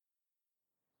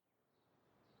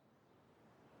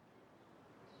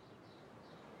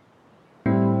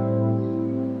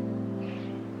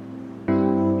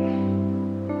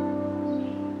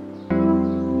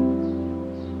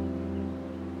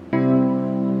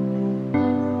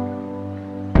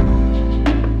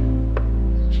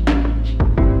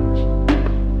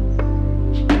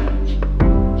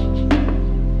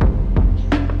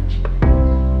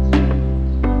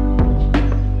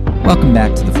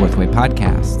Welcome back to the Fourth Way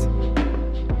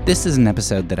Podcast. This is an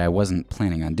episode that I wasn't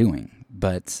planning on doing,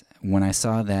 but when I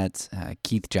saw that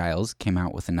Keith Giles came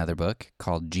out with another book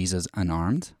called Jesus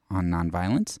Unarmed on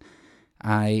nonviolence,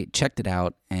 I checked it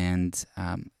out, and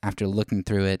after looking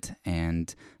through it,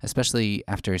 and especially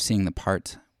after seeing the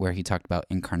part where he talked about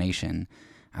incarnation,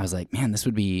 I was like, man, this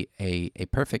would be a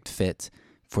perfect fit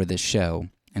for this show,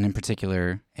 and in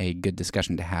particular, a good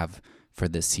discussion to have for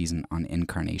this season on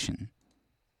incarnation.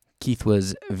 Keith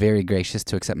was very gracious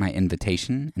to accept my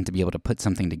invitation and to be able to put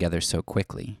something together so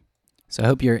quickly. So I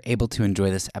hope you're able to enjoy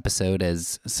this episode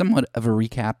as somewhat of a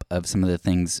recap of some of the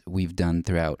things we've done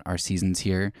throughout our seasons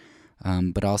here,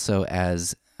 but also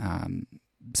as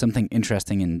something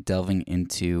interesting in delving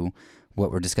into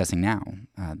what we're discussing now,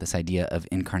 this idea of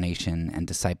incarnation and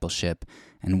discipleship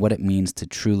and what it means to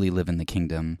truly live in the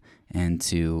kingdom and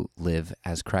to live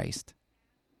as Christ.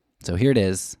 So here it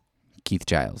is, Keith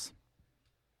Giles.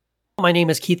 My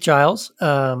name is Keith Giles.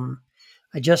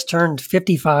 I just turned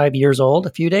 55 years old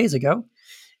a few days ago.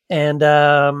 And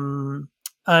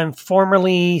I'm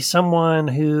formerly someone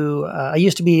who, I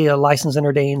used to be a licensed and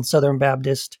ordained Southern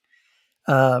Baptist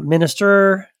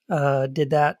minister, did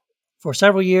that for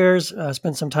several years,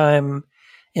 spent some time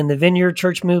in the Vineyard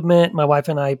Church movement. My wife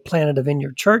and I planted a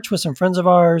Vineyard Church with some friends of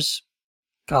ours,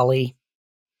 probably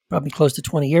close to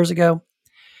 20 years ago.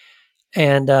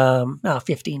 And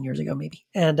 15 years ago, maybe.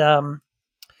 And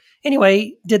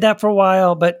anyway, did that for a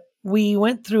while, but we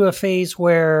went through a phase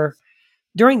where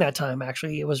during that time,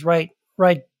 actually, it was right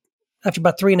after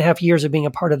about 3.5 years of being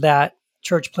a part of that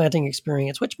church planting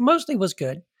experience, which mostly was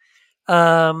good.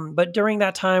 But during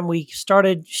that time, we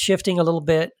started shifting a little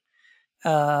bit.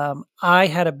 I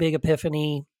had a big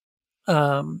epiphany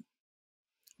that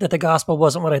the gospel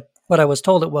wasn't what I was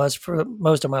told it was for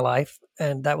most of my life,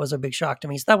 and that was a big shock to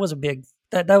me. So that was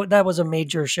that was a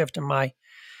major shift in my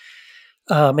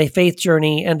my faith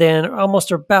journey. And then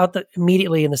almost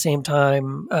immediately in the same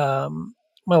time,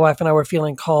 my wife and I were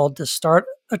feeling called to start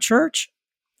a church,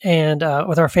 and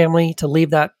with our family to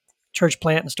leave that church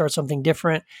plant and start something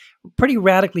different, pretty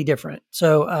radically different.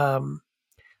 So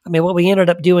what we ended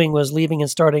up doing was leaving and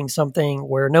starting something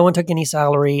where no one took any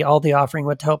salary. All the offering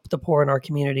went to help the poor in our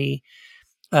community.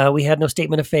 We had no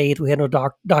statement of faith. We had no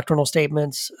doctrinal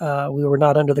statements. We were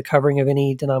not under the covering of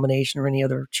any denomination or any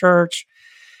other church.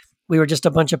 We were just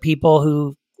a bunch of people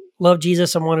who loved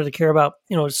Jesus and wanted to care about,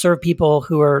 serve people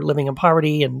who are living in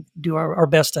poverty and do our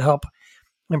best to help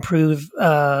improve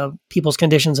people's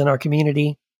conditions in our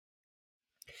community.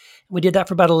 We did that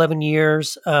for about 11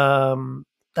 years.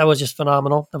 That was just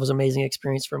phenomenal. That was an amazing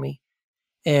experience for me.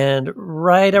 And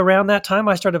right around that time,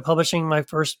 I started publishing my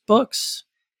first books.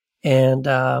 And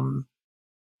and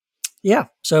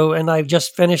I've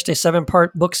just finished a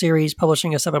 7-part book series,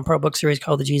 publishing a 7-part book series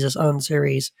called the Jesus Un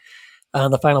series.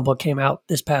 The final book came out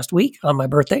this past week on my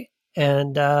birthday.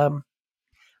 And I've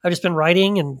just been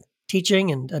writing and teaching,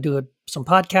 and I do some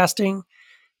podcasting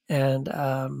and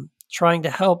trying to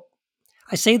help.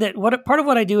 I say that part of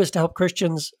what I do is to help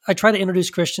Christians. I try to introduce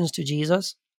Christians to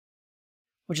Jesus,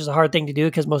 which is a hard thing to do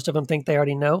because most of them think they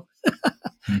already know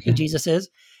who Jesus is.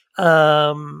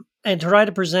 And try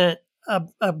to present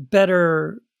a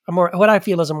better, what I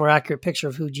feel is a more accurate picture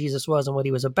of who Jesus was and what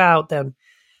he was about than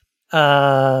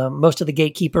most of the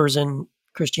gatekeepers in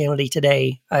Christianity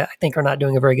today, I think, are not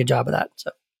doing a very good job of that.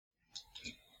 So,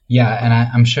 yeah, and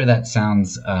I'm sure that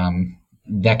sounds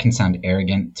that can sound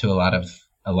arrogant to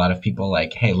a lot of people,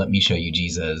 like, hey, let me show you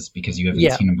Jesus because you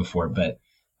haven't seen him before. But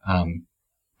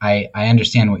I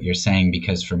understand what you're saying,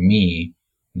 because for me,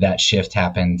 that shift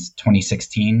happened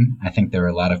 2016. I think there were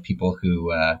a lot of people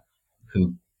who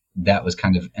that was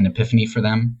kind of an epiphany for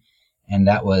them. And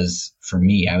that was, for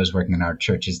me, I was working in our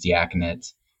church's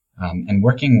diaconate, and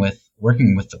working with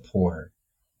the poor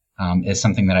is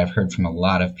something that I've heard from a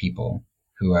lot of people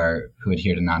who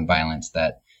adhere to nonviolence,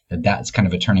 that's kind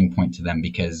of a turning point to them,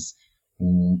 because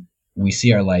we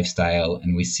see our lifestyle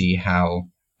and we see how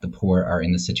the poor are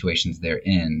in the situations they're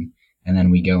in. And then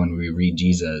we go and we read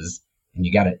Jesus, and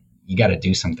you gotta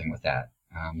do something with that.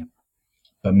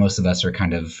 But most of us are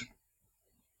kind of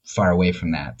far away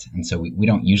from that. And so we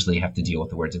don't usually have to deal with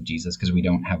the words of Jesus because we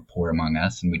don't have poor among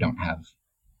us and we don't have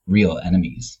real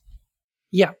enemies.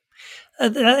 Yeah.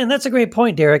 And that's a great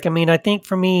point, Derek. I mean, I think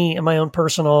for me, in my own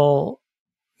personal,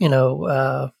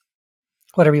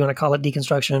 whatever you want to call it,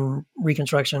 deconstruction,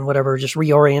 reconstruction, whatever, just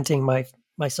reorienting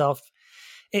myself,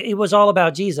 it was all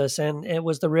about Jesus. And it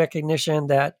was the recognition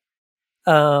that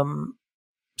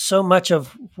so much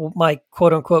of my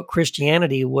quote unquote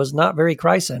Christianity was not very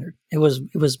Christ centered. It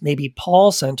was maybe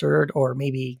Paul centered, or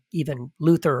maybe even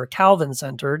Luther or Calvin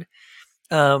centered.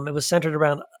 It was centered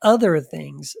around other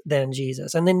things than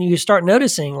Jesus. And then you start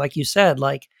noticing, like you said,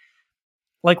 like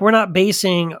we're not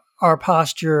basing our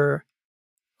posture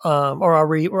or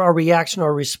our reaction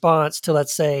or response to,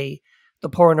 let's say, the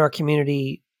poor in our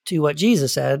community to what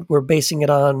Jesus said. We're basing it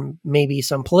on maybe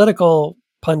some political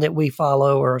pundit we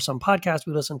follow or some podcast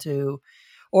we listen to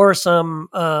or some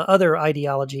other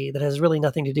ideology that has really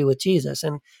nothing to do with Jesus.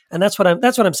 And that's what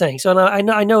I'm saying. So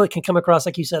I know it can come across,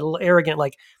 like you said, a little arrogant,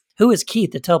 like, who is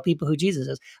Keith to tell people who Jesus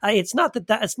is? It's not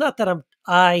that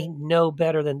I know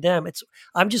better than them.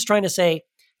 I'm just trying to say,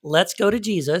 let's go to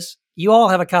Jesus. You all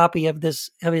have a copy of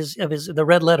the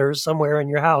red letters somewhere in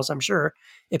your house, I'm sure.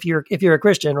 If you're a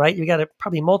Christian, right? You got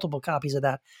probably multiple copies of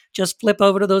that. Just flip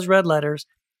over to those red letters,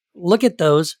 look at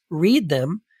those, read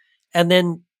them, and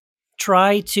then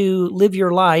try to live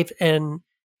your life and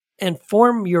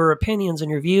form your opinions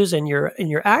and your views and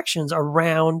your actions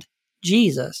around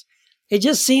Jesus. It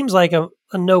just seems like a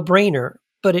no-brainer,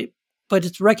 but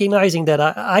it's recognizing that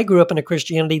I grew up in a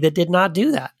Christianity that did not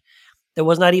do that. That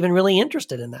was not even really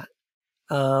interested in that.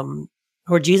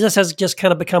 Where Jesus has just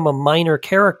kind of become a minor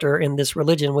character in this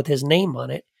religion with his name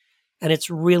on it. And it's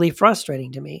really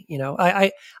frustrating to me. You know,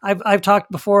 I've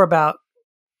talked before about,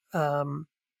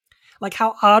 like,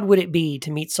 how odd would it be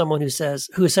to meet someone who says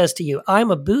to you, I'm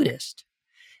a Buddhist.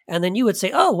 And then you would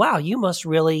say, oh, wow, you must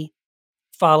really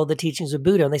follow the teachings of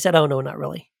Buddha. And they said, oh, no, not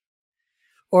really.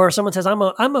 Or someone says, I'm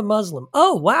a Muslim.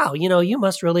 Oh, wow, you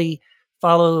must really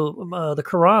follow the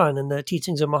Quran and the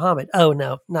teachings of Muhammad. Oh,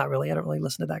 no, not really. I don't really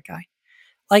listen to that guy.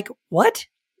 Like, what?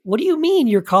 What do you mean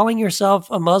you're calling yourself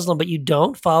a Muslim, but you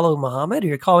don't follow Muhammad? Or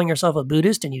you're calling yourself a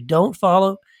Buddhist and you don't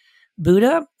follow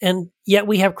Buddha? And yet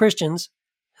we have Christians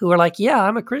who are like, yeah,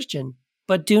 I'm a Christian,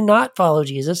 but do not follow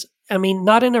Jesus. I mean,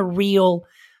 not in a real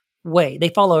way. They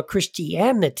follow a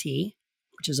Christianity,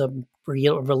 which is a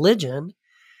real religion,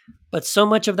 but so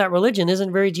much of that religion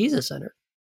isn't very Jesus-centered.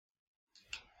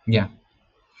 Yeah.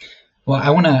 Well,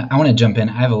 I want to jump in.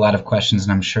 I have a lot of questions,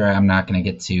 and I'm sure I'm not going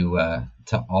to get to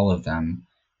all of them.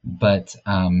 But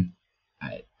I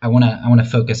want to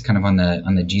focus kind of on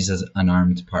the Jesus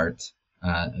Unarmed part,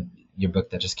 your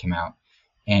book that just came out,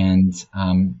 and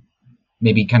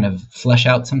maybe kind of flesh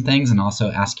out some things, and also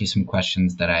ask you some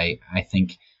questions that I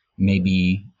think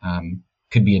maybe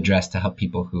could be addressed to help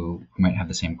people who might have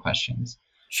the same questions.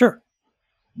 Sure.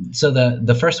 So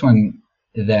the first one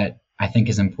that I think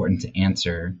is important to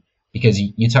answer, because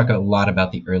you talk a lot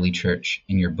about the early church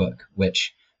in your book,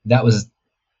 which that was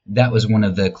one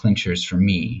of the clinchers for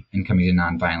me in coming to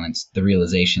nonviolence, the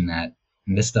realization that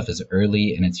this stuff is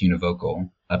early and it's univocal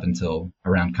up until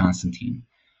around Constantine.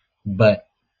 But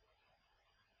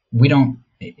we don't,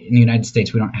 in the United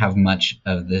States, we don't have much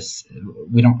of this.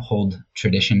 We don't hold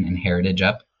tradition and heritage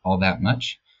up all that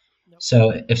much. Nope.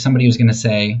 So if somebody was going to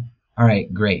say, all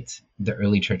right, great, the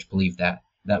early church believed that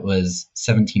was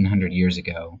 1,700 years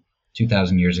ago,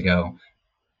 2,000 years ago,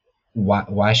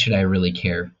 why should I really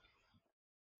care?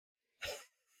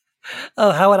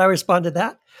 Oh, how would I respond to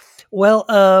that?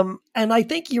 Well, and I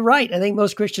think you're right. I think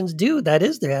most Christians do. That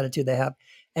is their attitude they have.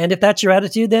 And if that's your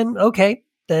attitude, then okay,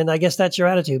 then I guess that's your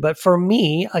attitude. But for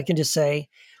me, I can just say,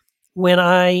 when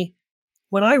I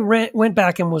went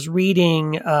back and was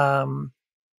reading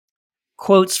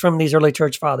quotes from these early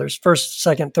church fathers, first,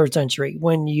 second, third century,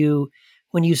 when you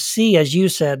see, as you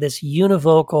said, this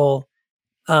univocal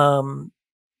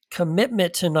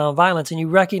commitment to nonviolence, and you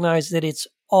recognize that it's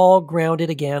all grounded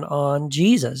again on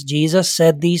Jesus. Jesus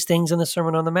said these things in the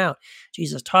Sermon on the Mount.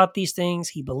 Jesus taught these things.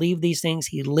 He believed these things.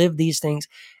 He lived these things.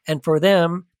 And for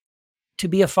them, to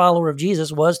be a follower of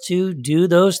Jesus was to do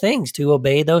those things, to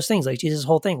obey those things. Like Jesus'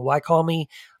 whole thing, why call me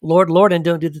Lord, Lord, and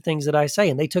don't do the things that I say?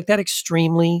 And they took that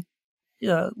extremely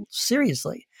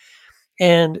seriously.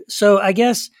 And so I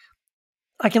guess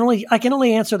I can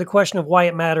only answer the question of why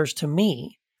it matters to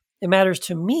me. It matters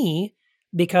to me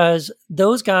because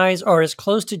those guys are as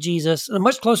close to Jesus,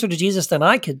 much closer to Jesus than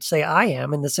I could say I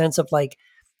am, in the sense of like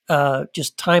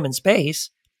just time and space,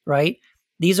 right?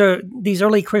 These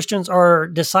early Christians are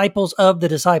disciples of the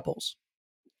disciples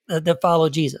that follow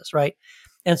Jesus, right?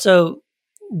 And so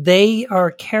they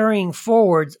are carrying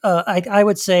forward, I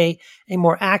would say, a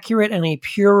more accurate and a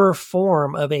purer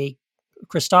form of a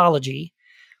Christology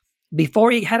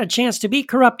before he had a chance to be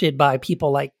corrupted by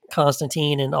people like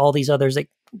Constantine and all these others,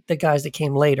 the guys that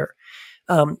came later.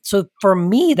 So for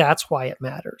me, that's why it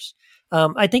matters.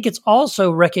 I think it's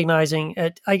also recognizing,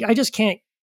 I just can't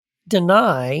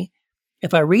deny,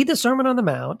 if I read the Sermon on the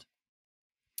Mount,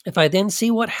 if I then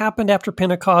see what happened after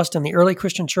Pentecost and the early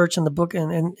Christian church in the book,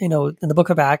 in the book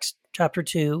of Acts, chapter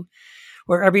 2,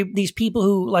 where these people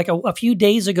who like a few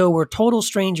days ago were total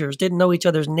strangers, didn't know each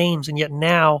other's names, and yet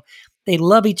now they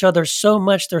love each other so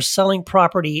much they're selling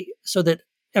property so that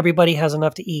everybody has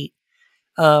enough to eat.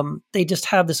 They just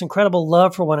have this incredible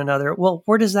love for one another. Well,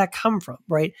 where does that come from,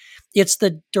 right? It's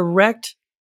the direct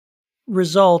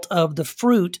result of the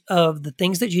fruit of the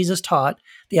things that Jesus taught,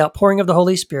 the outpouring of the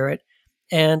Holy Spirit.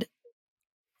 And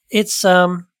it's,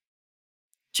 to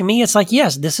me, it's like,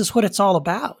 yes, this is what it's all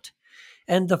about.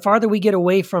 And the farther we get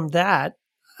away from that,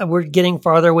 we're getting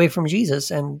farther away from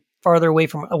Jesus and farther away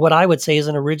from what I would say is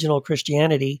an original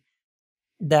Christianity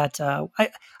that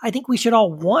I think we should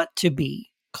all want to be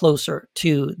closer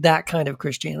to that kind of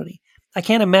Christianity. I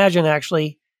can't imagine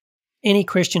actually any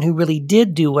Christian who really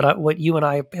did do what you and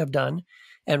I have done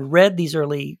and read these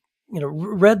early,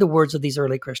 read the words of these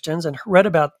early Christians and read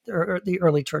about the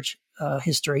early church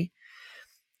history.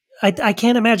 I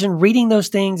can't imagine reading those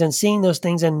things and seeing those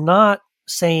things and not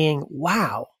saying,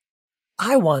 wow,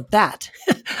 I want that.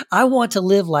 I want to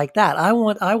live like that. I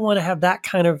want to have that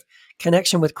kind of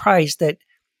connection with Christ, that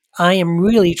I am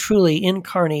really, truly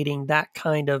incarnating that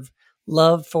kind of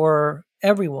love for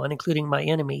everyone, including my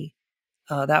enemy,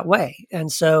 that way.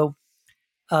 And so,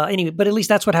 anyway, but at least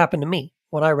that's what happened to me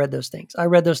when I read those things. I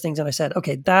read those things and I said,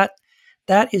 okay, that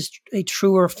is a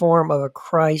truer form of a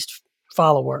Christ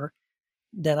follower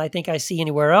than I think I see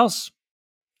anywhere else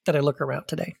that I look around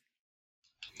today.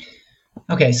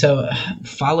 Okay, so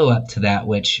follow up to that,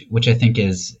 which I think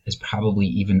is probably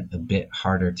even a bit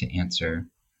harder to answer.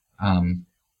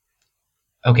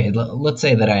 Okay, let's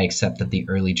say that I accept that the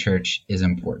early church is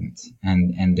important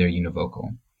and they're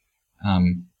univocal.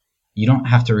 You don't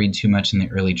have to read too much in the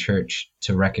early church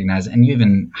to recognize, and you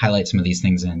even highlight some of these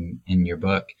things in your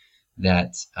book,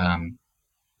 that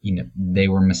they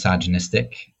were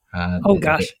misogynistic. Oh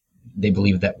gosh, they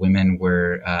believed that women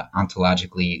were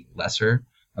ontologically lesser.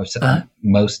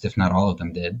 Most, if not all of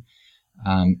them, did.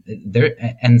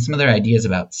 And some of their ideas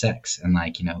about sex and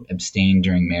abstain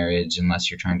during marriage unless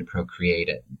you're trying to procreate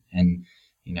it, and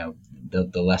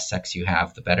the less sex you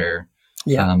have, the better.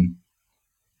 Yeah.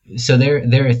 So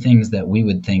there are things that we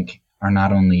would think are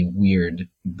not only weird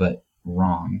but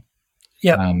wrong.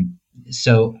 Yeah.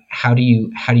 So how do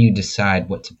you decide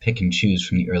what to pick and choose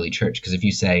from the early church? Because if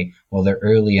you say, well, they're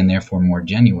early and therefore more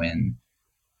genuine,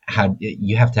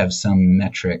 you have to have some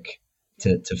metric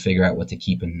to figure out what to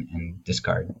keep and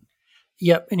discard.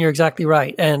 Yep, and you're exactly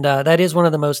right. And that is one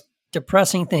of the most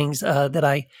depressing things that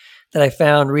I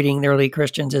found reading the early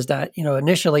Christians, is that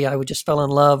initially I would just fell in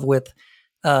love with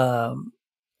their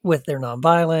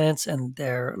nonviolence and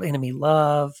their enemy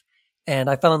love, and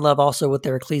I fell in love also with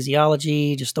their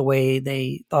ecclesiology, just the way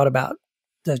they thought about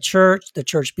the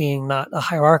church being not a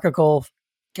hierarchical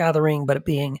gathering, but it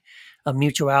being a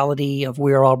mutuality of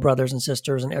we're all brothers and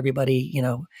sisters, and everybody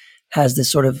has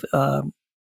this sort of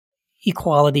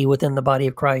equality within the body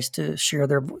of Christ to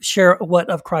share what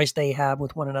of Christ they have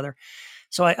with one another.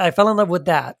 So I fell in love with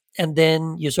that. And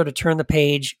then you sort of turn the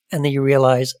page and then you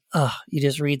realize, you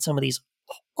just read some of these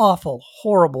awful,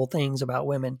 horrible things about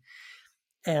women.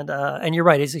 And you're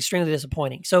right, it's extremely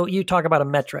disappointing. So you talk about a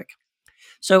metric.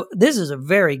 So this is a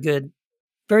very good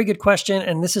question.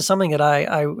 And this is something that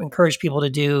I encourage people to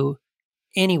do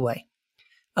anyway.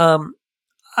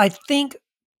 I think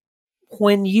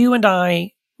when you and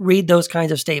I read those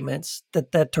kinds of statements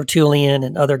that Tertullian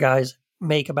and other guys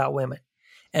make about women,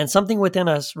 and something within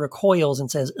us recoils and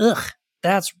says, ugh,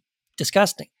 that's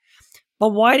disgusting. But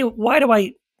why do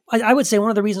I would say one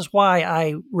of the reasons why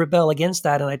I rebel against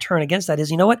that and I turn against that is,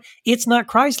 you know what? It's not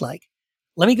Christ-like.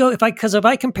 Let me go, because if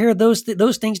I compare those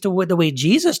things to the way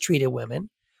Jesus treated women,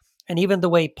 and even the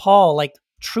way Paul, like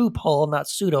true Paul, not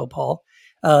pseudo Paul,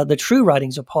 the true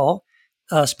writings of Paul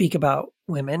speak about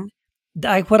women,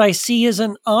 what I see is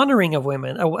an honoring of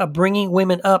women, a bringing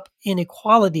women up in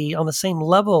equality on the same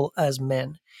level as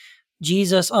men.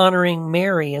 Jesus honoring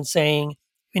Mary and saying,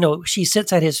 she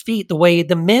sits at his feet the way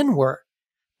the men were,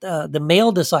 the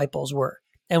male disciples were.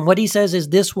 And what he says is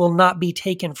this will not be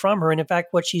taken from her. And in fact,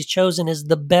 what she's chosen is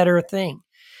the better thing.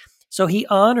 So he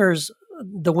honors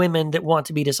the women that want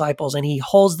to be disciples and he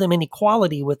holds them in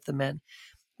equality with the men.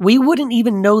 We wouldn't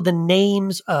even know the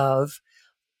names of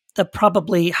there's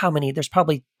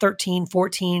probably 13,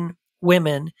 14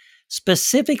 women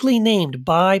specifically named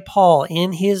by Paul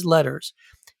in his letters,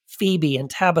 Phoebe and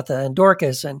Tabitha and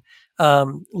Dorcas and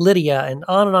Lydia and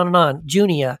on and on and on,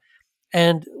 Junia,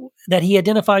 and that he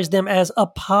identifies them as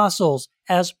apostles,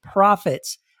 as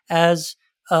prophets, as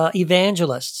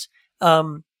evangelists,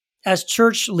 as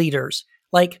church leaders.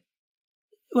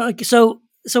 So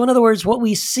in other words, what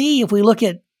we see if we look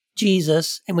at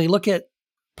Jesus and we look at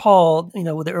Paul,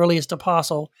 the earliest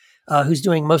apostle, who's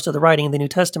doing most of the writing in the New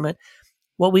Testament,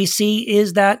 what we see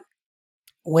is that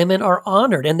women are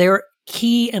honored, and they're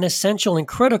key and essential and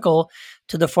critical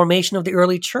to the formation of the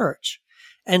early church.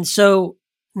 And so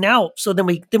then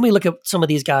we look at some of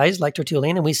these guys like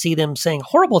Tertullian, and we see them saying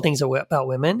horrible things about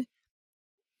women.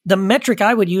 The metric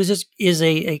I would use is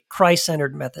a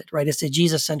Christ-centered method, right? It's a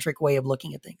Jesus-centric way of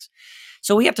looking at things.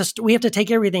 So we have to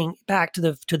take everything back to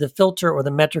the filter or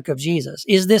the metric of Jesus.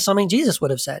 Is this something Jesus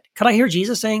would have said? Could I hear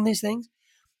Jesus saying these things?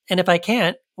 And if I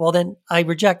can't, well, then I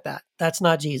reject that. That's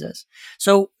not Jesus.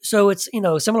 So it's,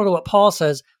 similar to what Paul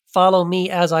says, follow me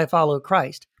as I follow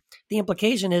Christ. The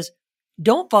implication is,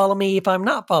 don't follow me if I'm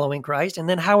not following Christ. And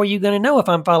then how are you going to know if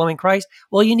I'm following Christ?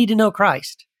 Well, you need to know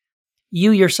Christ.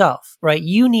 You yourself, right?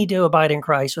 You need to abide in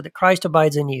Christ so that Christ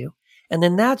abides in you. And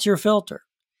then that's your filter.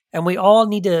 And we all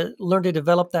need to learn to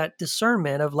develop that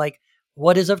discernment of like,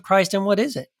 what is of Christ and what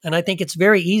isn't? And I think it's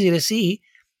very easy to see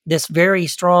this very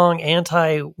strong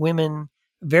anti-women,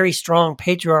 very strong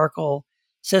patriarchal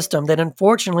system that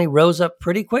unfortunately rose up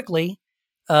pretty quickly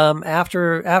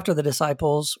after the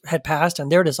disciples had passed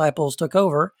and their disciples took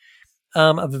over.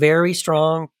 A very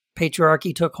strong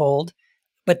patriarchy took hold.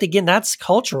 But again, that's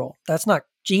cultural. That's not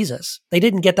Jesus. They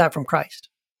didn't get that from Christ.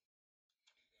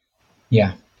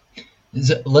 Yeah.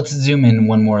 So let's zoom in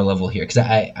one more level here, because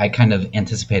I kind of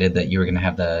anticipated that you were going to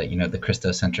have the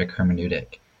Christocentric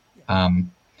hermeneutic.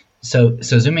 So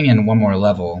zooming in one more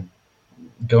level,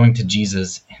 going to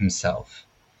Jesus himself.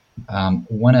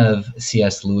 One of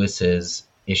C.S. Lewis's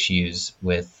issues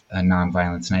with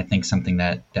nonviolence, and I think something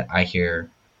that I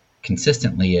hear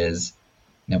consistently is,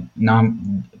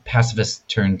 pacifists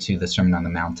turn to the Sermon on the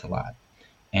Mount a lot,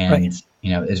 and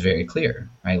right. Is very clear,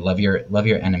 right? Love your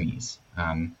enemies.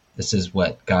 This is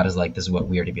what God is like. This is what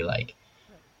we are to be like.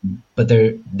 But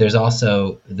there's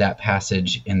also that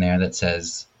passage in there that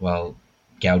says, well,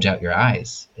 gouge out your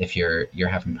eyes if you're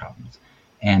having problems.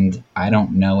 And I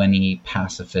don't know any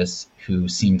pacifists who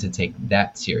seem to take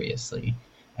that seriously.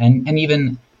 And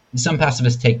even some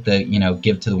pacifists take the,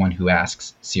 give to the one who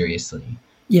asks seriously.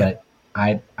 Yeah.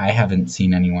 But I haven't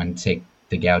seen anyone take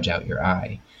the gouge out your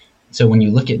eye. So when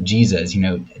you look at Jesus,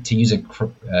 to use a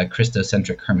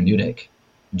Christocentric hermeneutic,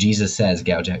 Jesus says,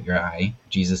 gouge out your eye.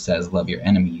 Jesus says, love your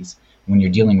enemies. When you're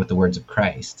dealing with the words of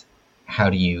Christ, how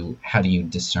do you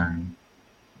discern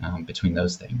between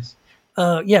those things?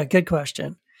 Yeah, good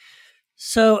question.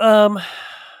 So,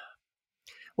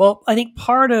 well, I think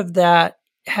part of that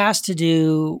has to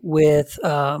do with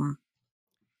the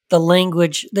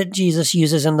language that Jesus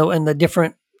uses and the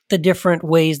different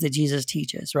ways that Jesus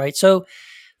teaches, right? So,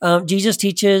 Jesus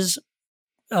teaches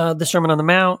the Sermon on the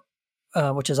Mount,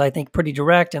 which is, I think, pretty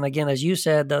direct. And again, as you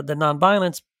said, the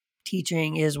nonviolence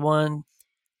teaching is one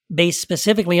based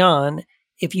specifically on,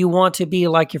 if you want to be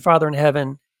like your Father in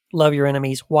heaven, love your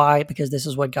enemies. Why? Because this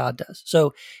is what God does.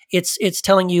 So it's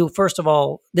telling you, first of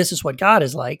all, this is what God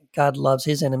is like. God loves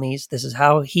his enemies. This is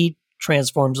how he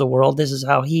transforms the world. This is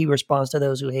how he responds to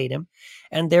those who hate him.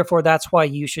 And therefore, that's why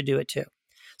you should do it too.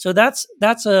 So that's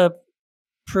a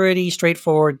pretty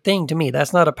straightforward thing to me.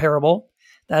 That's not a parable.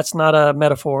 That's not a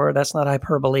metaphor. That's not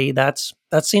hyperbole. That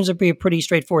seems to be a pretty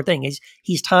straightforward thing.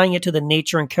 He's tying it to the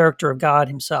nature and character of God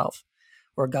himself,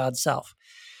 or God's self.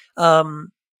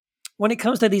 When it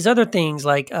comes to these other things,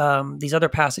 like these other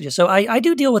passages, so I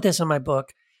do deal with this in my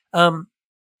book.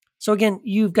 So again,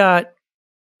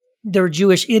 there are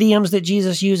Jewish idioms that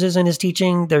Jesus uses in his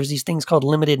teaching. There's these things called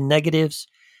limited negatives,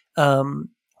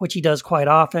 which he does quite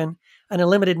often. And a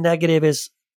limited negative is,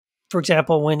 for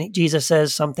example, when Jesus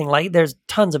says something like, there's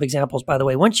tons of examples, by the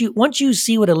way. Once you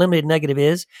see what a limited negative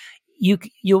is,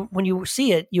 when you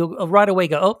see it, you'll right away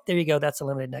go, oh, there you go, that's a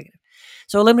limited negative.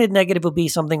 So a limited negative will be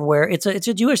something where it's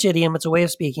a Jewish idiom, it's a way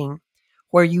of speaking,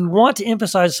 where you want to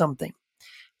emphasize something.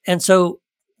 And so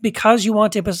because you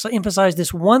want to emphasize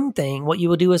this one thing, what you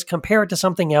will do is compare it to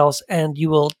something else, and you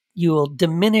will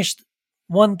diminish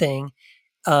one thing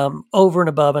over and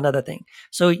above another thing.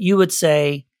 So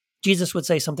Jesus would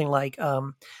say something like,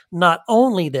 not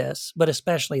only this, but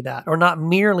especially that, or not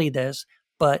merely this,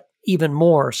 but even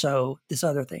more so this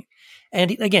other thing.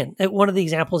 And again, one of the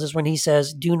examples is when he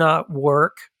says, do not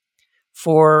work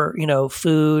for,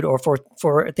 food or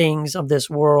for things of this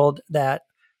world that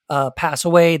pass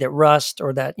away, that rust,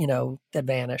 or that, that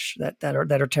vanish, that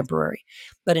are temporary,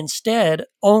 but instead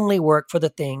only work for the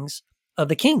things of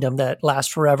the kingdom that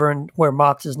last forever, and where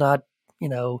moth does not,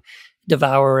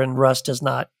 devour, and rust does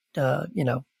not,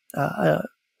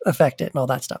 affect it, and all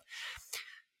that stuff.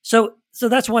 So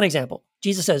that's one example.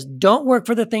 Jesus says, don't work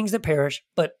for the things that perish,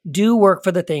 but do work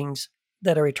for the things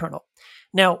that are eternal.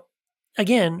 Now,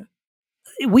 again,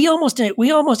 we almost,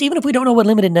 even if we don't know what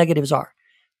limited negatives are,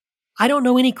 I don't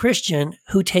know any Christian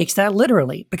who takes that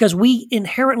literally, because we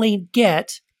inherently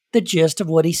get the gist of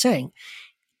what he's saying.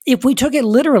 If we took it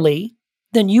literally,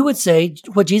 then you would say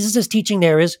what Jesus is teaching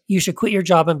there is you should quit your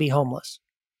job and be homeless.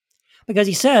 Because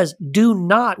he says, do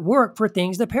not work for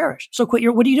things that perish. So what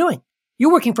are you doing?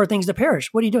 You're working for things that perish.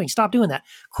 What are you doing? Stop doing that.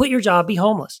 Quit your job, be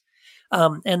homeless.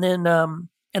 And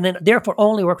then therefore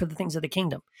only work for the things of the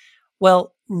kingdom.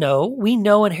 Well, no, we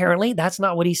know inherently that's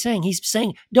not what he's saying. He's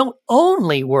saying don't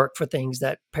only work for things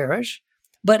that perish,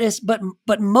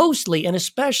 but mostly and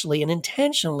especially and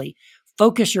intentionally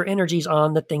focus your energies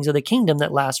on the things of the kingdom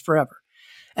that last forever.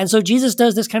 And so Jesus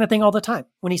does this kind of thing all the time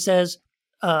when he says,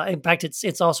 in fact,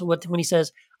 it's also when he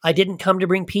says, I didn't come to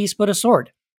bring peace, but a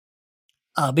sword.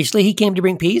 Obviously, he came to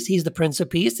bring peace. He's the Prince of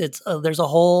Peace. There's a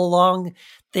whole long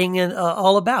thing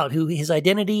all about who his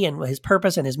identity and his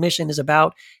purpose and his mission is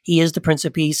about. He is the Prince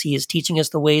of Peace. He is teaching us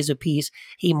the ways of peace.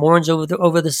 He mourns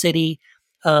over the city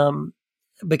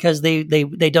because they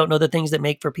don't know the things that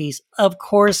make for peace. Of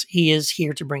course, he is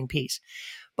here to bring peace.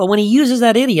 But when he uses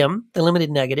that idiom, the limited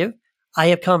negative, I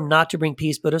have come not to bring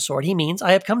peace, but a sword, he means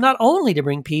I have come not only to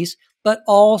bring peace, but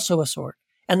also a sword.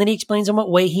 And then he explains in what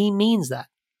way he means that.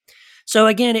 So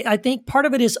again, I think part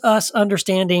of it is us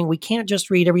understanding we can't just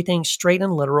read everything straight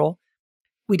and literal.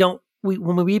 When we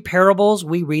read parables,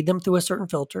 we read them through a certain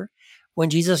filter. When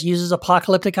Jesus uses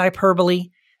apocalyptic hyperbole,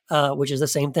 which is the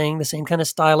same thing, the same kind of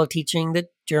style of teaching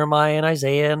that Jeremiah and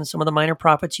Isaiah and some of the minor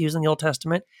prophets use in the Old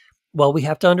Testament, well, we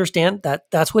have to understand that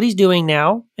that's what he's doing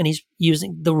now, and he's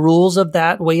using the rules of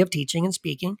that way of teaching and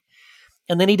speaking.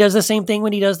 And then he does the same thing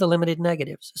when he does the limited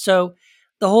negatives. So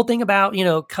the whole thing about,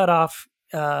 cut off,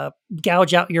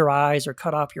 gouge out your eyes or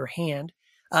cut off your hand,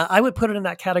 I would put it in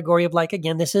that category of like,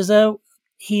 again, this is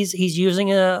he's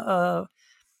using a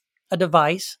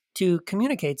device to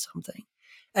communicate something.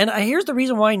 And here's the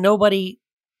reason why nobody,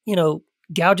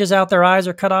 gouges out their eyes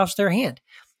or cut off their hand.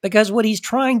 Because what he's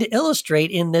trying to illustrate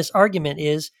in this argument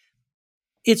is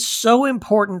it's so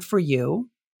important for you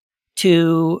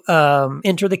to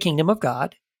enter the kingdom of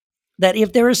God that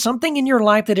if there is something in your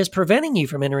life that is preventing you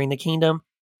from entering the kingdom,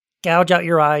 gouge out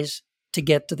your eyes to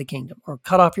get to the kingdom or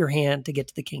cut off your hand to get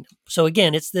to the kingdom. So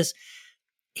again, it's this,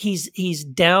 he's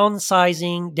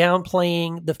downsizing,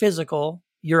 downplaying the physical,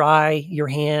 your eye, your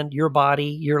hand, your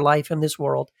body, your life in this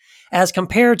world, as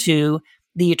compared to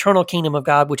the eternal kingdom of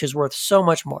God, which is worth so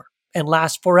much more and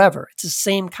lasts forever. It's the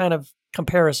same kind of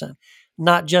comparison,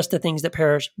 not just the things that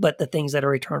perish, but the things that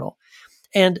are eternal.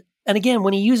 And again,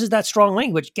 when he uses that strong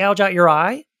language, gouge out your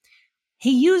eye,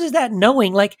 he uses that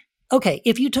knowing like, okay,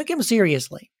 if you took him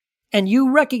seriously and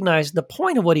you recognize the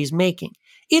point of what he's making,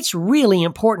 it's really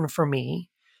important for me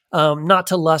not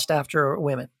to lust after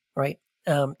women, right?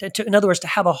 In other words, to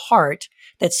have a heart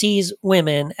that sees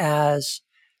women as,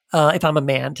 if I'm a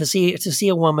man, to see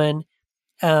a woman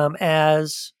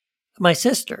as my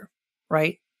sister,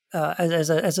 right? As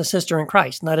a sister in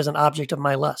Christ, not as an object of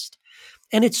my lust.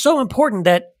 And it's so important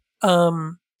that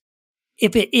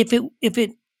if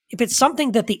it's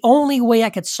something that the only way I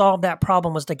could solve that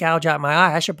problem was to gouge out my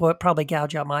eye, I should probably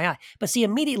gouge out my eye. But see,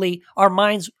 immediately our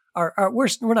minds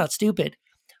we're not stupid.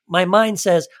 My mind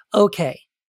says, okay,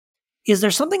 is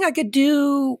there something I could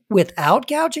do without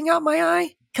gouging out my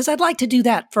eye? Because I'd like to do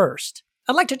that first.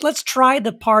 Let's try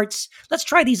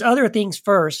these other things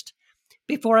first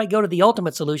before I go to the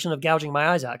ultimate solution of gouging my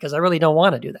eyes out, because I really don't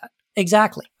want to do that.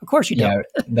 Exactly. Of course you don't.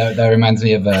 Yeah, that reminds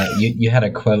me of, you had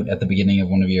a quote at the beginning of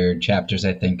one of your chapters,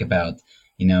 I think, about,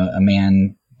 a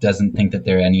man doesn't think that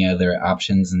there are any other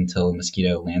options until a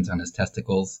mosquito lands on his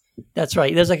testicles. That's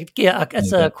right. There's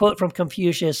it's a quote from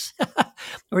Confucius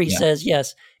where he says,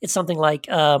 yes, it's something like,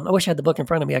 I wish I had the book in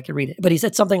front of me, I could read it, but he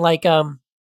said something like,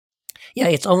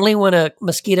 it's only when a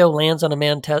mosquito lands on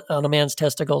a man's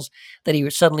testicles that he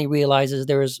suddenly realizes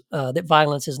that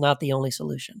violence is not the only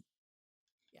solution.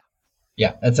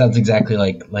 Yeah, that sounds exactly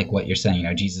like what you're saying.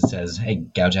 Jesus says, "Hey,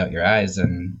 gouge out your eyes,"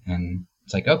 and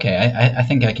it's like, okay, I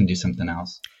think I can do something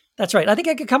else. That's right. I think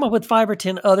I could come up with 5 or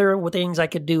 10 other things I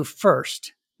could do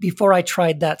first before I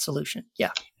tried that solution.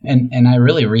 Yeah. And I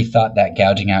really rethought that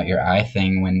gouging out your eye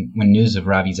thing when news of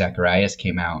Ravi Zacharias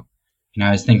came out.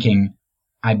 I was thinking,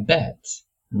 I bet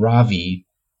Ravi,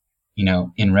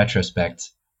 in retrospect,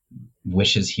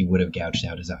 wishes he would have gouged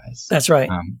out his eyes. That's right.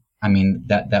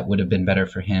 That would have been better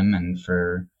for him and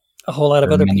for a whole lot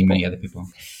of other people. Many other people.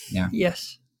 Yeah.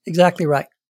 Yes, exactly right.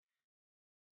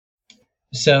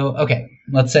 So, okay,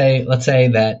 let's say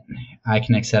that I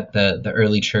can accept the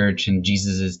early church and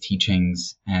Jesus's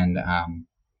teachings and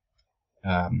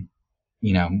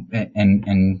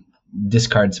and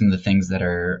discard some of the things that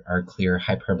are clear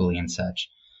hyperbole and such.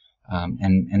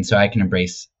 And so I can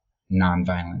embrace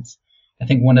nonviolence. I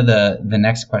think one of the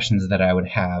next questions that I would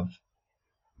have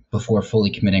before fully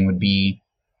committing would be,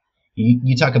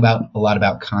 you talk about a lot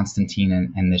about Constantine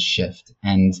and this shift,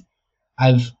 and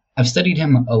I've studied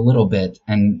him a little bit,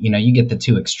 and you get the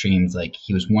two extremes. Like,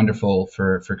 he was wonderful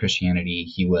for Christianity,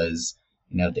 he was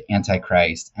the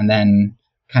Antichrist, and then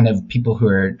kind of people who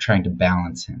are trying to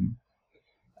balance him.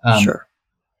 Sure.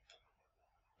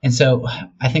 And so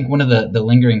I think one of the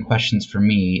lingering questions for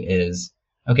me is,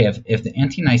 okay, if the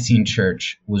ante-Nicene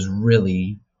church was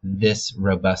really this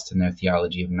robust in their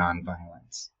theology of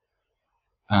nonviolence,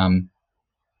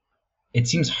 it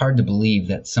seems hard to believe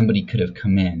that somebody could have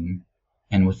come in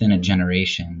and within a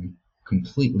generation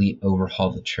completely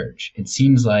overhaul the church. It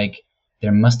seems like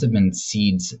there must have been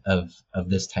seeds of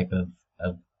this type of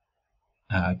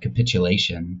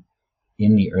capitulation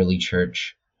in the early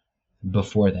church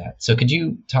before that. So could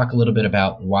you talk a little bit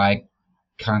about why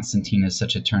Constantine is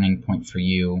such a turning point for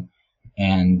you,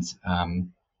 and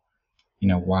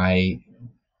why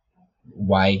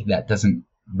that doesn't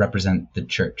represent the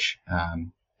church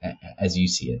as you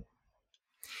see it?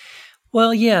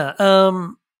 Well, yeah.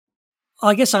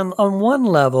 I guess on one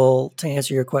level, to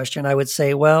answer your question, I would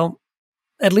say, well,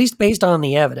 at least based on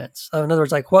the evidence. In other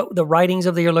words, like what the writings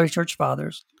of the early church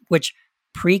fathers, which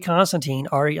pre-Constantine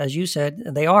are, as you said,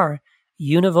 they are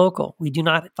univocal. We do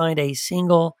not find a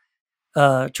single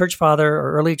church father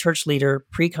or early church leader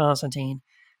pre-Constantine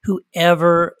who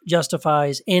ever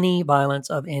justifies any violence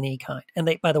of any kind. And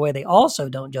they, by the way, they also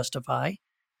don't justify,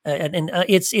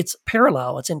 it's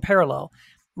parallel. It's in parallel.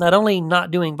 Not only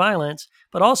not doing violence,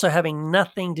 but also having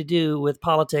nothing to do with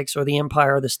politics or the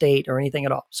empire or the state or anything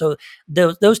at all. So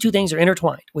those two things are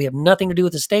intertwined. We have nothing to do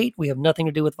with the state. We have nothing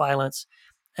to do with violence.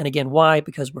 And again, why?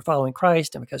 Because we're following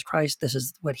Christ, and because Christ, this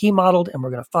is what he modeled, and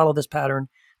we're going to follow this pattern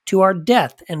to our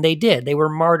death. And they did. They were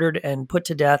martyred and put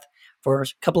to death for a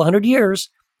couple of hundred years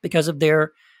because of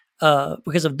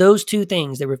those two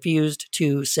things. They refused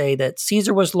to say that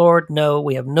Caesar was Lord. No,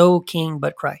 we have no king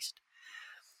but Christ.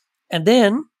 And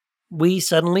then we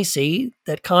suddenly see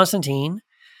that Constantine,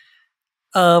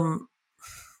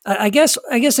 I guess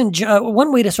in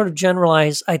one way to sort of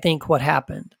generalize, I think what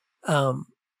happened,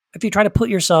 if you try to put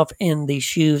yourself in the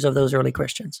shoes of those early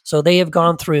Christians. So they have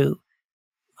gone through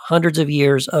hundreds of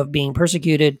years of being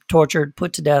persecuted, tortured,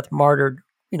 put to death, martyred,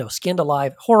 skinned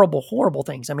alive, horrible, horrible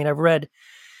things. I mean, I've read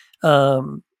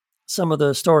some of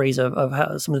the stories of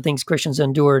how some of the things Christians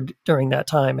endured during that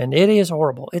time. And it is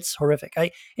horrible. It's horrific.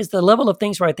 It's the level of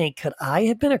things where I think, could I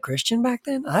have been a Christian back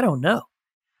then? I don't know.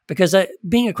 Because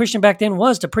being a Christian back then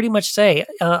was to pretty much say,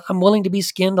 I'm willing to be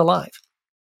skinned alive.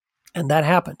 And that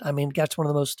happened. I mean, that's one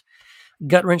of the most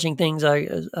gut-wrenching things I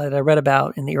read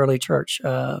about in the early church,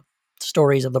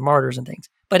 stories of the martyrs and things.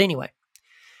 But anyway,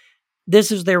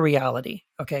 this is their reality.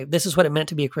 Okay, this is what it meant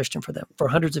to be a Christian for them for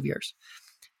hundreds of years.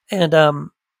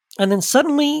 And then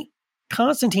suddenly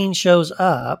Constantine shows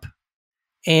up,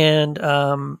 and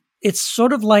it's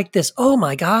sort of like this, oh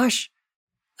my gosh,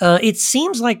 it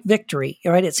seems like victory,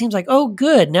 right? It seems like, oh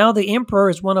good, now the emperor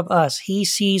is one of us. He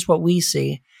sees what we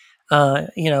see, so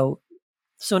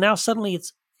now suddenly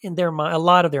it's in their mind, a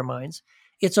lot of their minds,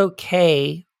 it's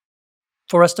okay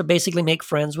for us to basically make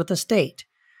friends with the state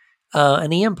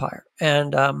and the empire.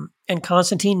 And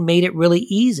Constantine made it really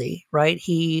easy, right?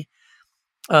 He,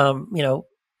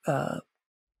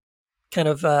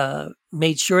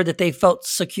 made sure that they felt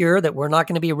secure, that we're not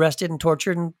going to be arrested and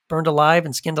tortured and burned alive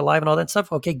and skinned alive and all that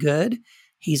stuff. Okay, good.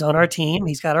 He's on our team.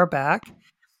 He's got our back.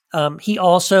 He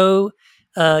also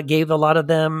gave a lot of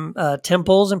them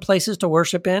temples and places to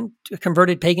worship in,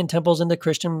 converted pagan temples into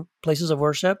Christian places of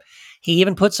worship. He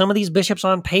even put some of these bishops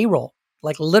on payroll.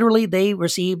 Like literally they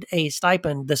received a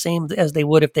stipend the same as they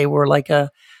would if they were like a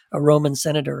Roman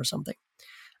senator or something.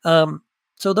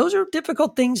 So those are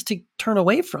difficult things to turn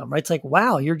away from, right? It's like,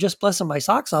 wow, you're just blessing my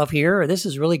socks off here. This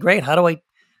is really great. How do I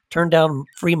turn down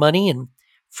free money and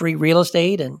free real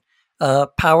estate and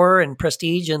power and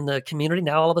prestige in the community?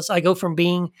 Now all of us, I go from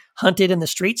being hunted in the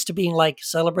streets to being like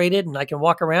celebrated, and I can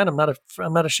walk around. I'm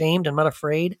not ashamed. I'm not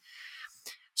afraid.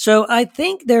 So I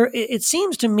think it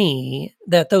seems to me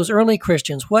that those early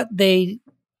Christians, it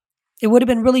would have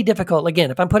been really difficult.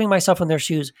 Again, if I'm putting myself in their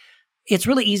shoes, it's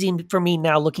really easy for me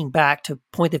now looking back to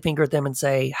point the finger at them and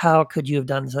say, how could you have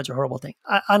done such a horrible thing?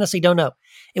 I honestly don't know.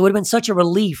 It would have been such a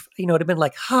relief. It would have been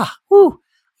like,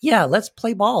 yeah, let's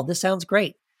play ball. This sounds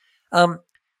great. But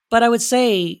I would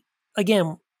say,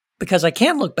 again, because I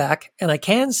can look back and I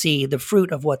can see the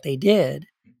fruit of what they did,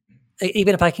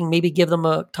 even if I can maybe throw them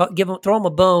a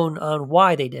bone on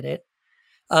why they did it,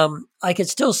 I could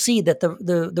still see that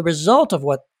the result of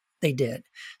what they did.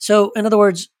 So in other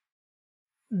words,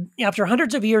 after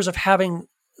hundreds of years of having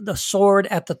the sword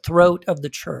at the throat of the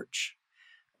church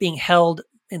being held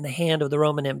in the hand of the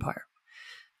Roman Empire.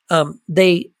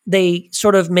 They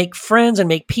sort of make friends and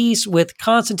make peace with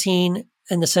Constantine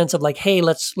in the sense of like, hey,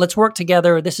 let's work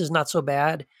together. This is not so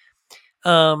bad.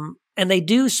 And they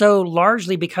do so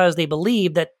largely because they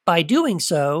believe that by doing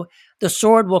so, the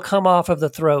sword will come off of the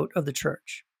throat of the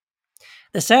church.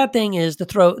 The sad thing is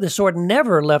the sword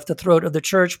never left the throat of the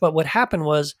church, but what happened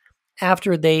was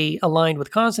after they aligned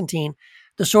with Constantine,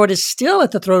 the sword is still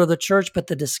at the throat of the church, but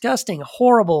the disgusting,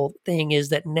 horrible thing is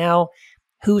that now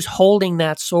who's holding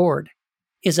that sword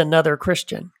is another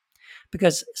Christian,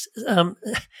 because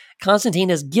Constantine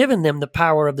has given them the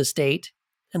power of the state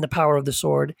and the power of the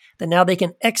sword, that now they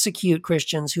can execute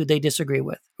Christians who they disagree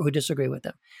with or who disagree with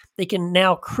them.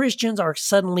 Christians are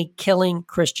suddenly killing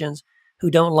Christians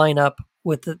who don't line up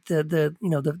with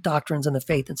the doctrines and the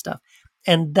faith and stuff.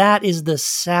 And that is the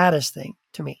saddest thing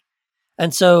to me.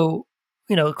 And so,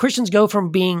 Christians go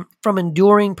from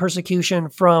enduring persecution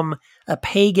from a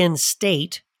pagan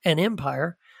state and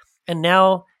empire, and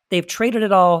now they've traded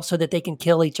it all so that they can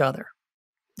kill each other.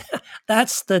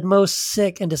 That's the most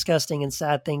sick and disgusting and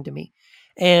sad thing to me.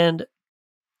 And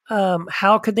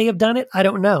how could they have done it? I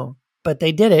don't know, but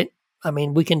they did it. I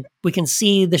mean, we can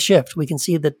see the shift. We can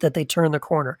see that they turned the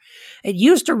corner. It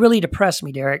used to really depress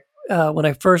me, Derek, when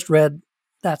I first read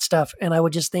that stuff, and I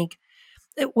would just think,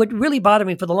 what really bothered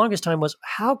me for the longest time was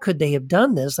how could they have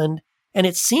done this? And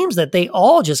it seems that they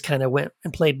all just kind of went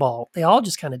and played ball. They all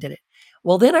just kind of did it.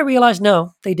 Well, then I realized,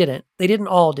 no, they didn't. They didn't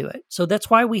all do it. So that's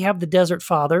why we have the Desert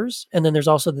Fathers, and then there's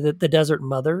also the Desert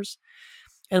Mothers.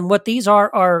 And what these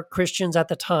are Christians at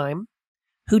the time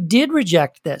who did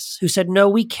reject this, who said, no,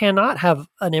 we cannot have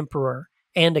an emperor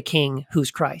and a king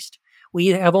who's Christ. We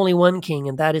have only one king,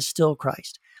 and that is still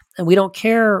Christ. And we don't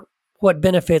care what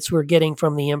benefits we're getting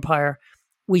from the empire.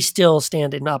 We still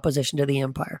stand in opposition to the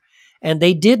empire. And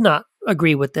they did not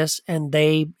agree with this, and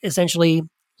they essentially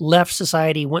left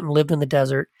society, went and lived in the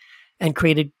desert, and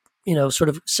created, sort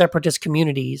of separatist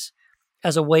communities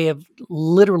as a way of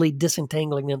literally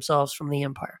disentangling themselves from the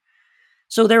empire.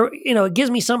 So there, it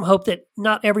gives me some hope that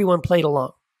not everyone played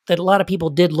along, that a lot of people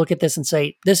did look at this and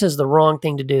say, this is the wrong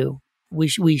thing to do.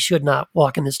 We should not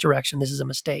walk in this direction. This is a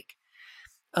mistake.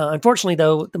 Unfortunately,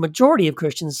 though, the majority of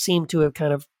Christians seem to have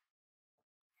kind of,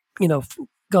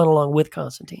 gone along with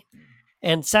Constantine.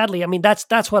 And sadly, I mean,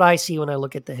 that's what I see when I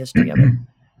look at the history of it.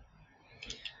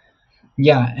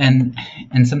 Yeah, and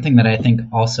something that I think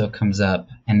also comes up,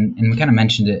 and we kind of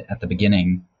mentioned it at the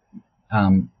beginning,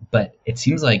 but it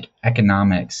seems like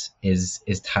economics is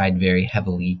tied very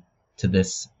heavily to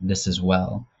this as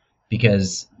well,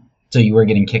 because so you were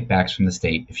getting kickbacks from the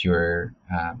state if you were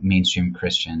mainstream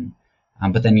Christian,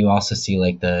 but then you also see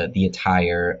like the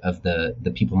attire of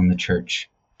the people in the church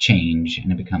change,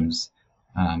 and it becomes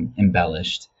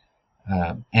embellished.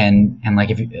 And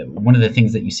like one of the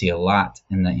things that you see a lot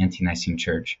in the ante-Nicene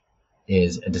church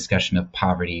is a discussion of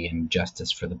poverty and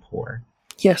justice for the poor.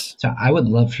 Yes. So I would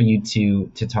love for you to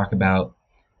talk about.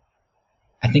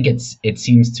 I think it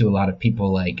seems to a lot of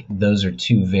people like those are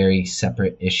two very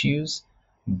separate issues,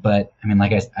 but I mean,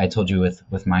 like I told you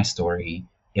with my story,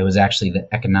 it was actually the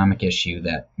economic issue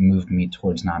that moved me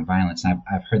towards nonviolence, and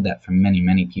I've heard that from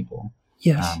many people.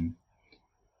 Yes.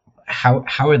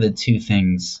 How are the two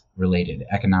things related?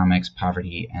 Economics,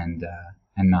 poverty, and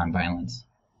nonviolence.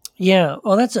 Yeah,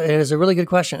 well, it is a really good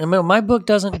question. I mean, my book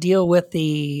doesn't deal with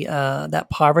the that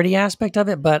poverty aspect of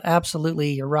it, but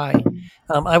absolutely, you're right.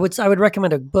 I would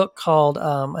recommend a book called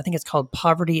I think it's called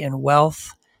Poverty and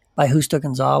Wealth by Justo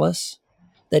Gonzalez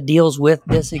that deals with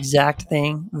this exact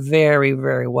thing very,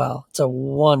 very well. It's a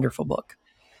wonderful book,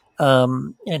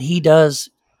 and he does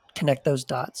connect those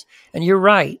dots. And you're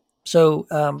right.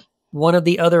 So one of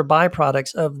the other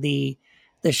byproducts of the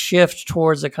shift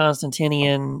towards the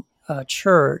Constantinian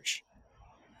church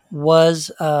was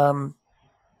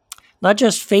not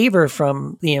just favor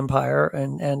from the empire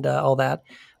and all that,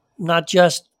 not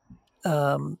just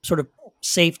sort of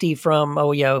safety from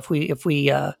if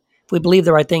we believe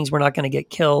the right things, we're not going to get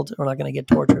killed, we're not going to get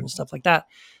tortured and stuff like that,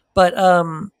 but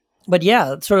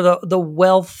yeah, sort of the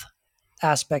wealth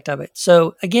aspect of it.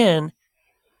 So again,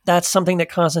 that's something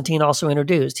that Constantine also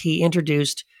introduced. He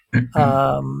introduced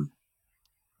an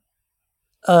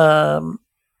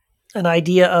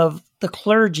idea of the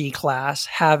clergy class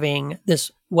having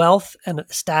this wealth and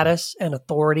status and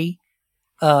authority.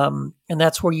 And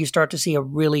that's where you start to see a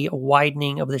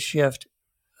widening of the shift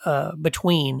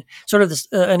between sort of this,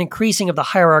 an increasing of the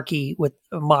hierarchy with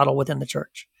a model within the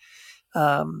church.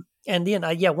 And then,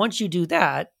 once you do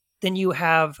that, then you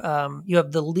have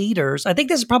the leaders. I think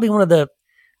this is probably one of the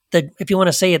if you want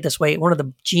to say it this way, one of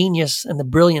the genius and the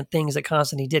brilliant things that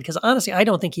Constantine did, because honestly, I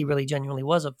don't think he really genuinely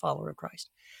was a follower of Christ.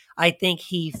 I think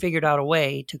he figured out a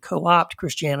way to co-opt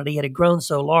Christianity. It had grown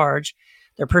so large,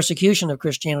 their persecution of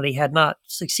Christianity had not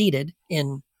succeeded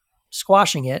in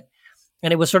squashing it.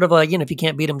 And it was sort of like, if you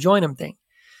can't beat them, join them thing.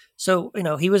 So,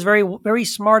 he was very, very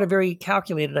smart and very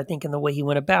calculated, I think, in the way he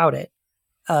went about it.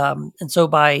 And so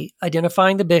by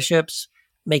identifying the bishops,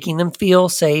 making them feel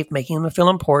safe, making them feel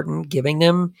important, giving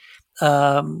them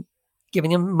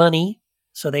money,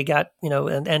 so they got,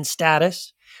 and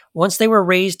status. Once they were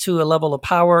raised to a level of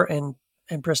power and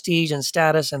prestige and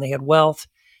status, and they had wealth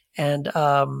and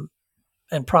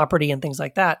property and things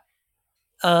like that,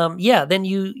 then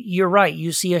you're right.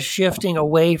 You see a shifting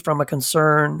away from a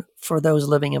concern for those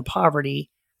living in poverty,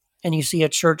 and you see a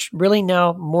church really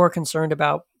now more concerned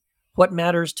about what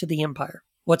matters to the empire,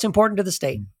 what's important to the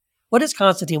state. What does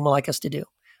Constantine like us to do?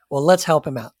 Well, let's help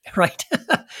him out, right?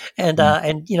 And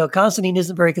Constantine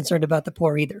isn't very concerned about the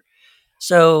poor either.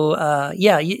 So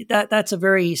that's a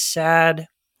very sad,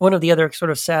 one of the other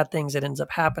sort of sad things that ends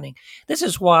up happening. This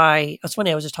is why, it's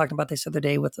funny, I was just talking about this the other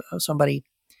day with somebody.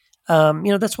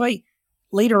 That's why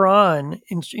later on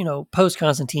in,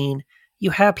 post-Constantine,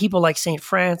 you have people like St.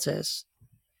 Francis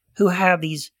who have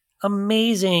these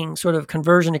amazing sort of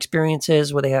conversion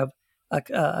experiences where they have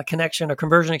a connection, a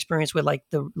conversion experience with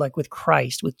with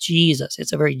Christ, with Jesus.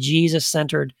 It's a very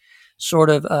Jesus-centered sort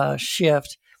of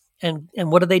shift. And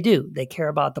what do? They care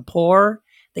about the poor.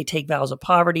 They take vows of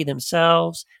poverty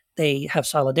themselves. They have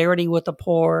solidarity with the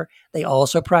poor. They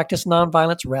also practice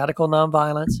nonviolence, radical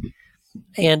nonviolence.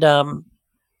 And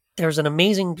there's an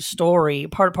amazing story,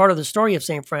 part of the story of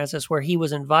St. Francis, where he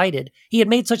was invited. He had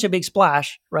made such a big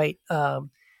splash, right,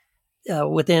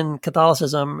 within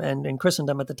Catholicism and in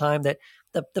Christendom at the time, that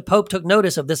the Pope took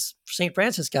notice of this St.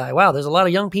 Francis guy. Wow, there's a lot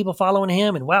of young people following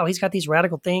him, and wow, he's got these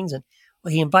radical things. And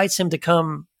he invites him to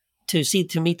come to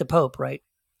meet the Pope, right?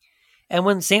 And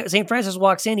when St. Francis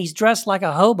walks in, he's dressed like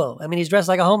a hobo. I mean, he's dressed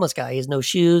like a homeless guy. He has no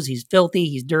shoes. He's filthy.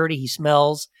 He's dirty. He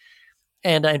smells.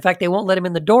 And in fact, they won't let him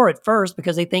in the door at first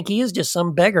because they think he is just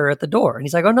some beggar at the door. And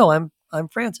he's like, "Oh no, I'm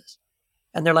Francis."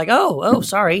 And they're like, "Oh,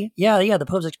 sorry. Yeah, the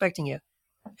Pope's expecting you."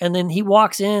 And then he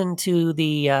walks into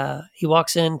the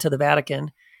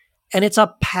Vatican, and it's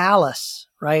a palace,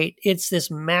 right? It's this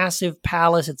massive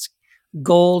palace. It's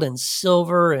gold and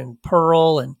silver and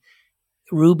pearl and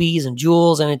rubies and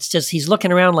jewels. And it's just, he's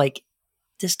looking around like,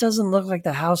 this doesn't look like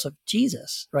the house of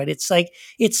Jesus, right? It's like,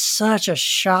 it's such a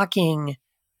shocking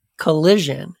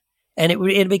collision. And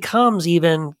it becomes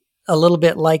even a little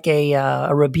bit like a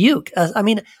rebuke.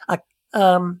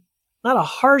 Not a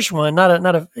harsh one, not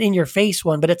a in your face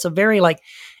one, but it's a very like,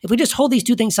 if we just hold these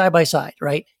two things side by side,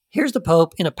 right? Here's the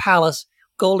Pope in a palace,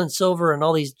 gold and silver and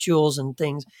all these jewels and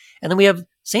things. And then we have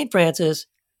St. Francis,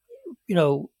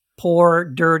 poor,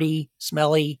 dirty,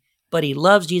 smelly, but he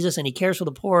loves Jesus and he cares for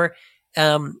the poor.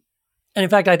 And in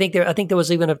fact, I think there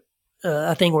was even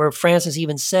a thing where Francis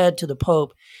even said to the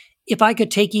Pope, if I could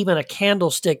take even a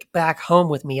candlestick back home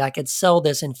with me, I could sell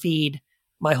this and feed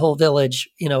my whole village,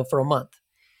 for a month.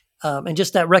 And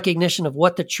just that recognition of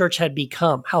what the church had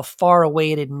become, how far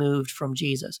away it had moved from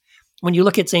Jesus. When you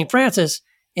look at St. Francis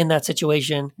in that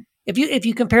situation, if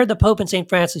you compared the Pope and St.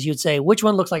 Francis, you'd say, which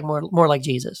one looks like more like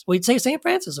Jesus? Well, you'd say St.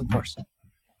 Francis, of course.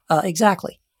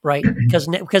 Exactly, right?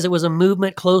 Because it was a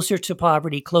movement closer to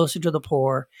poverty, closer to the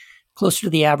poor, closer to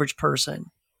the average person,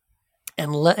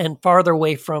 and farther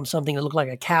away from something that looked like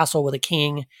a castle with a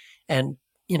king and,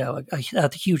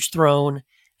 a huge throne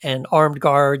and armed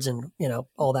guards and,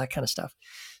 all that kind of stuff.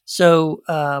 So,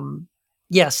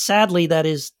 yes, sadly, that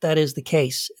is the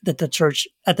case, that the church,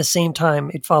 at the same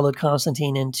time it followed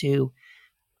Constantine into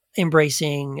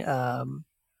embracing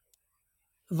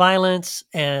violence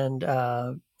and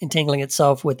entangling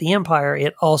itself with the empire,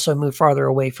 it also moved farther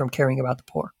away from caring about the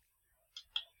poor.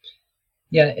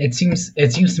 Yeah, it seems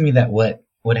to me that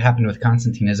what happened with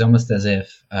Constantine is almost as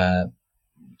if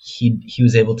he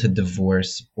was able to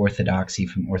divorce orthodoxy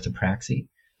from orthopraxy.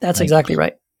 That's exactly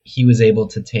right. He was able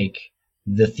to take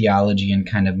the theology and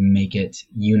kind of make it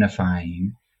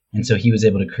unifying. And so he was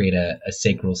able to create a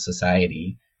sacral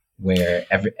society where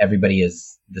everybody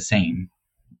is the same.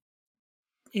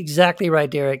 Exactly right,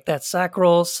 Derek. That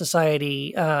sacral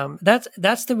society, that's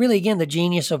the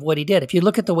genius of what he did. If you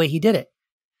look at the way he did it,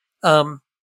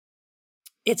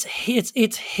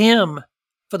 it's him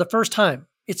for the first time.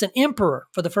 It's an emperor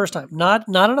for the first time, not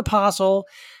an apostle,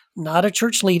 not a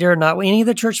church leader, not any of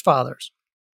the church fathers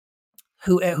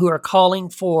who are calling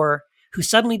for, who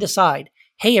suddenly decide,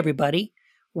 hey, everybody,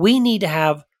 we need to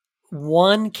have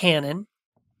one canon,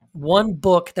 one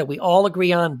book that we all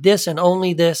agree on, this and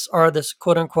only this are the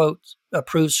quote unquote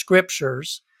approved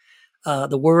scriptures,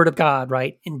 the word of God,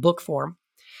 right, in book form.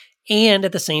 And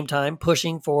at the same time,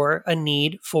 pushing for a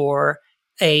need for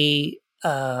a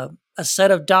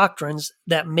set of doctrines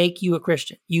that make you a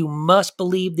Christian. You must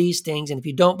believe these things, and if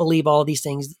you don't believe all these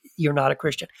things, you're not a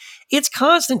Christian. It's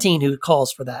Constantine who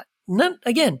calls for that.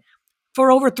 Again,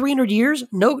 for over 300 years,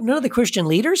 none of the Christian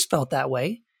leaders felt that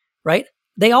way, right?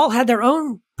 They all had their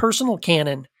own personal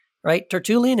canon, right?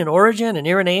 Tertullian and Origen and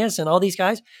Irenaeus and all these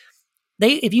guys.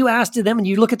 If you ask them and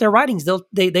you look at their writings,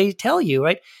 they tell you,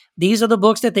 right? These are the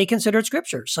books that they considered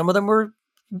scripture. Some of them were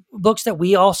books that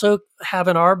we also have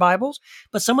in our Bibles,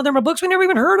 but some of them are books we never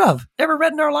even heard of, never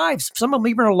read in our lives. Some of them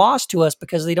even are lost to us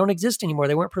because they don't exist anymore.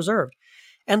 They weren't preserved.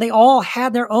 And they all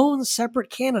had their own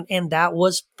separate canon, and that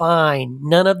was fine.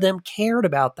 None of them cared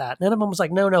about that. None of them was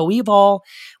like, no,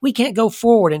 we can't go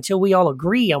forward until we all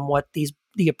agree on what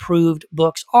the approved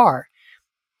books are.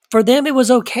 For them, it was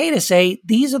okay to say,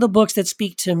 these are the books that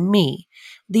speak to me.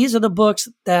 These are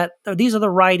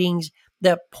the writings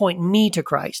that point me to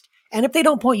Christ. And if they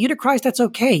don't point you to Christ, that's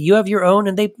okay. You have your own,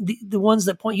 and the ones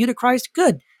that point you to Christ,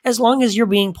 good, as long as you're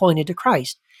being pointed to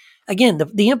Christ. Again,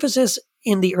 the emphasis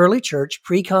in the early church,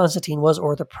 pre-Constantine, was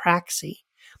orthopraxy.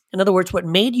 In other words, what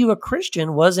made you a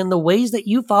Christian was in the ways that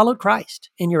you followed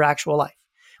Christ in your actual life,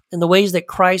 in the ways that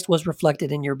Christ was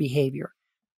reflected in your behavior.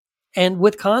 And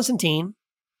with Constantine,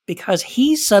 because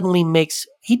he suddenly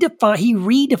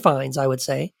redefines, I would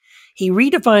say, he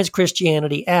redefines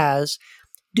Christianity as,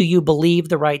 do you believe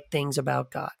the right things about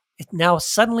God? Now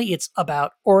suddenly it's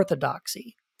about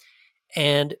orthodoxy.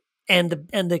 And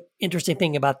the interesting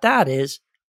thing about that is,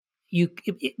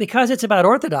 because it's about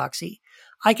orthodoxy,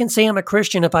 I can say I'm a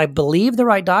Christian if I believe the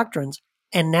right doctrines,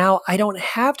 and now I don't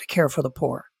have to care for the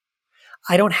poor.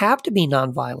 I don't have to be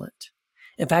nonviolent.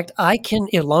 In fact, I can,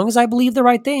 as long as I believe the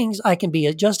right things, I can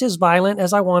be just as violent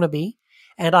as I want to be,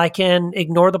 and I can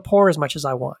ignore the poor as much as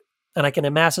I want, and I can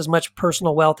amass as much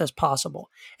personal wealth as possible,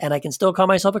 and I can still call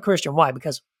myself a Christian. Why?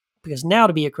 Because now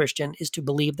to be a Christian is to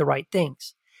believe the right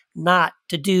things, not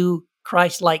to do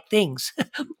Christ-like things,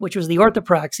 which was the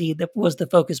orthopraxy that was the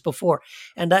focus before.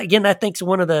 And again, I think is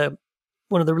one of the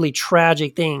really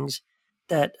tragic things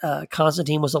that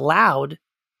Constantine was allowed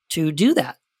to do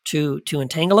that, to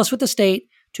entangle us with the state,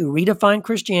 to redefine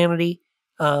Christianity.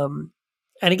 And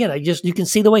again, you can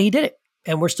see the way he did it,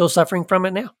 and we're still suffering from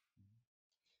it now.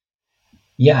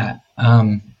 Yeah.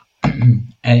 And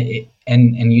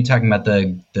you talking about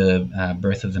the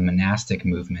birth of the monastic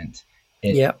movement.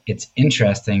 It's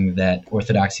interesting that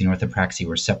orthodoxy and orthopraxy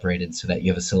were separated so that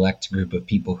you have a select group of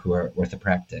people who are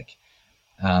orthopractic.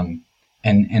 And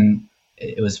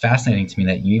it was fascinating to me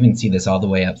that you even see this all the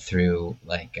way up through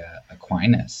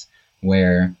Aquinas,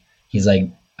 where he's like,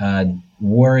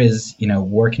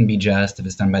 war can be just if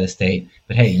it's done by the state,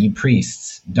 but hey, you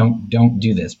priests, don't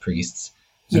do this, priests.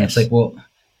 And yes. It's like, well,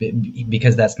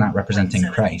 because that's not representing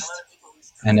Christ.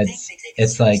 And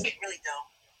it's like,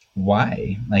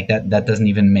 why? Like that doesn't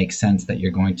even make sense that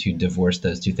you're going to divorce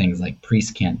those two things. Like,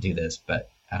 priests can't do this, but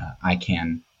I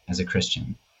can as a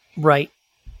Christian. Right.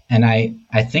 And I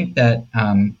think that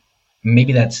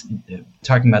maybe that's,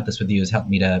 talking about this with you has helped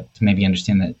me to maybe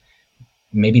understand that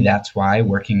maybe that's why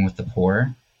working with the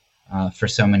poor for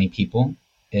so many people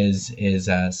is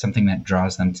something that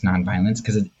draws them to nonviolence,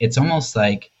 because it's almost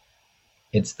like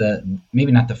it's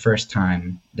maybe not the first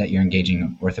time that you're engaging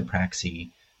in orthopraxy,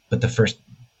 but the first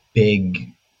big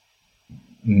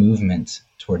movement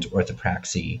towards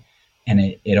orthopraxy,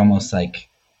 and it almost like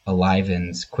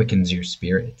quickens your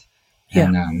spirit. Yeah.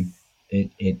 And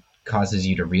it causes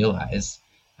you to realize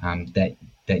that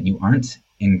you aren't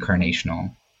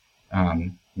incarnational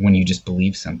when you just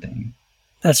believe something.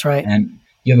 That's right. And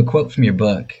you have a quote from your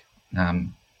book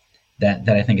that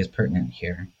I think is pertinent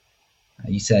here.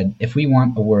 You said, "If we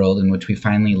want a world in which we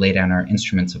finally lay down our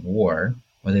instruments of war,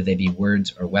 whether they be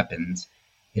words or weapons,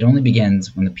 it only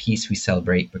begins when the peace we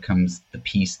celebrate becomes the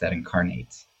peace that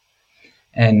incarnates."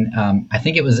 And I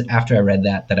think it was after I read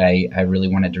that I really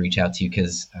wanted to reach out to you,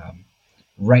 because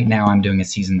right now I'm doing a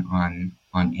season on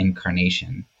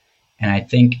incarnation. And I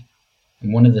think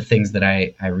one of the things that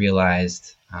I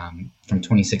realized from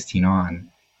 2016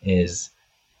 on is,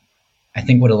 I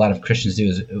think what a lot of Christians do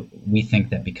is we think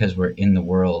that because we're in the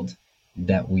world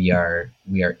that we are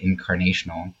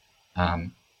incarnational.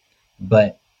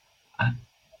 But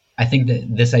I think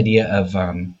that this idea of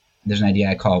there's an idea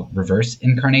I call reverse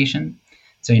incarnation.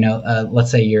 So, let's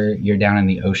say you're down in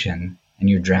the ocean and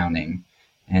you're drowning,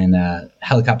 and a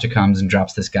helicopter comes and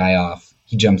drops this guy off.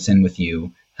 He jumps in with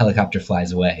you. Helicopter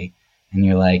flies away, and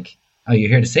you're like, "Oh, you're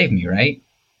here to save me, right?"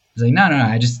 He's like, no,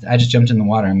 I just jumped in the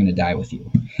water. I'm going to die with you.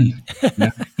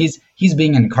 He's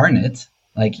being incarnate,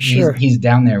 like Sure. he's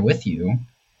down there with you,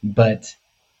 but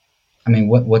I mean,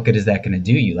 what good is that going to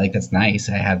do you? Like, that's nice.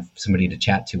 I have somebody to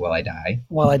chat to while I die.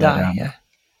 While I But, die, yeah.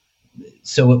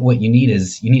 So what you need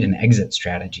is you need an exit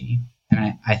strategy.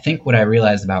 And I think what I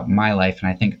realized about my life, and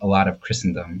I think a lot of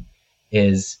Christendom,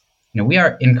 is we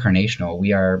are incarnational.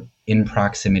 We are in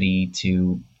proximity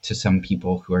to some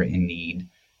people who are in need,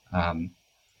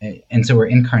 and so we're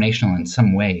incarnational in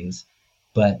some ways.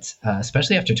 But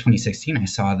especially after 2016, I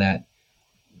saw that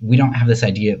we don't have this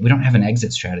idea. We don't have an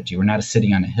exit strategy. We're not a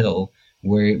city on a hill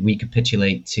where we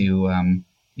capitulate to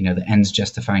the ends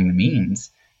justifying the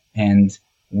means, and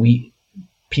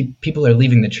people are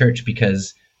leaving the church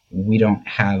because we don't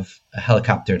have a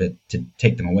helicopter to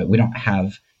take them away. We don't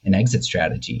have an exit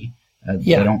strategy.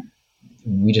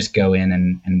 We just go in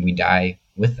and we die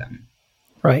with them.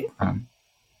 Right.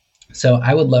 So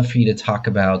I would love for you to talk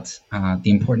about the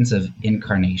importance of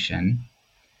incarnation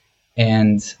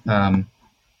and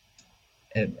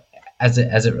as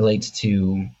it relates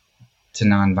to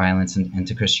nonviolence and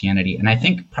to Christianity. And I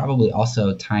think probably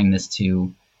also tying this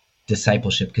to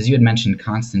discipleship, because you had mentioned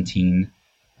Constantine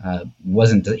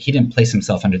he didn't place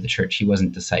himself under the church. He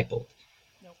wasn't discipled.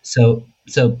 Nope.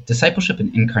 So discipleship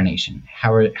and incarnation,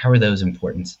 how are those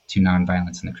important to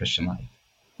nonviolence in the Christian life?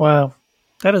 Wow,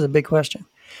 that is a big question.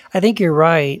 I think you're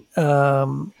right,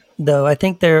 though. I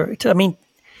think to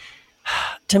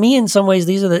me, in some ways,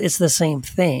 it's the same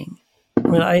thing. I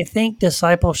mean, I think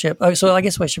discipleship. So I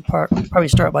guess I should probably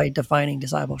start by defining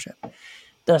discipleship.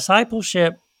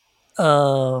 Discipleship,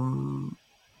 the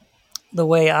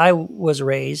way I was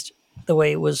raised, the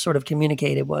way it was sort of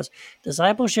communicated was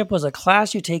discipleship was a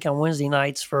class you take on Wednesday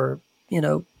nights for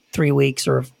 3 weeks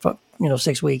or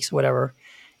 6 weeks, whatever,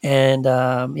 and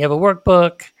you have a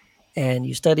workbook. And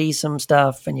you study some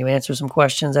stuff and you answer some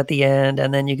questions at the end,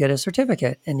 and then you get a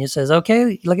certificate. And it says,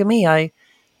 okay, look at me. I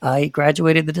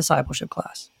graduated the discipleship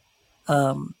class.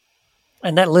 And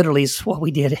that literally is what we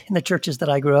did in the churches that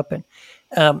I grew up in.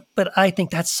 But I think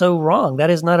that's so wrong. That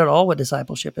is not at all what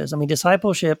discipleship is. I mean,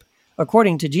 discipleship,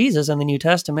 according to Jesus in the New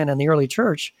Testament and the early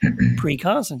church,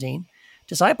 pre-Constantine,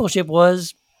 discipleship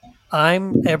was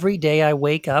every day I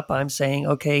wake up, I'm saying,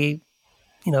 okay,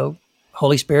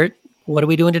 Holy Spirit, what are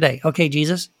we doing today? Okay,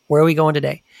 Jesus, where are we going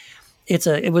today?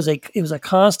 It was a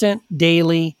constant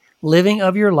daily living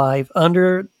of your life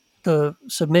under the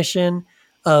submission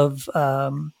of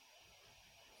living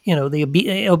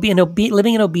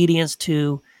in obedience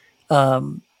to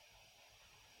the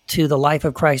life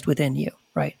of Christ within you,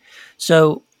 right?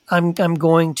 So I'm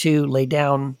going to lay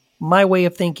down my way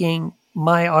of thinking,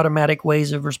 my automatic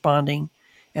ways of responding,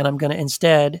 and I'm going to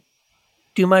instead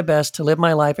do my best to live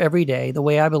my life every day the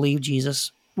way I believe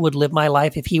Jesus would live my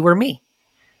life if he were me,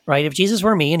 right? If Jesus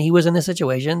were me and he was in this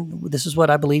situation, this is what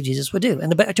I believe Jesus would do.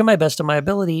 And to my best of my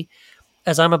ability,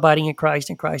 as I'm abiding in Christ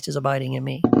and Christ is abiding in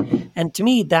me. And to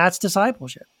me, that's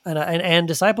discipleship. And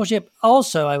discipleship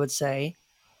also, I would say,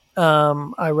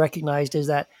 I recognized is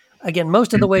that, again,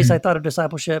 most of the ways I thought of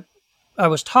discipleship, I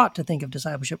was taught to think of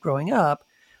discipleship growing up,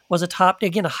 was a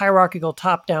hierarchical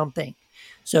top-down thing.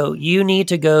 So you need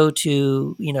to go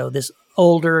to, this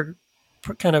older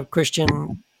kind of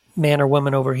Christian man or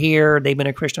woman over here. They've been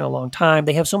a Christian a long time.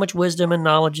 They have so much wisdom and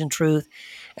knowledge and truth.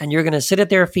 And you're going to sit at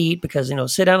their feet because,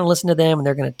 sit down and listen to them and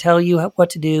they're going to tell you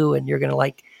what to do. And you're going to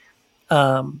you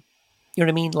know what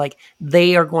I mean? Like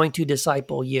they are going to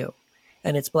disciple you.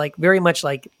 And it's like very much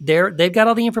like they've got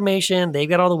all the information, they've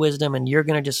got all the wisdom, and you're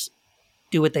going to just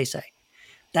do what they say.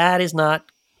 That is not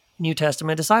New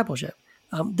Testament discipleship.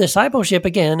 Discipleship,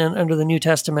 again, and under the New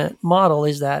Testament model,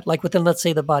 is that, like within, let's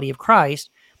say, the body of Christ,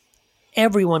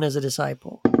 everyone is a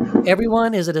disciple.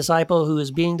 Everyone is a disciple who is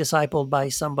being discipled by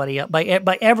somebody else,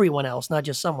 by everyone else, not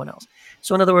just someone else.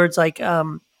 So, in other words,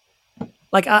 in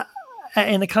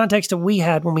the context of when we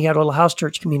had a little house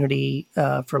church community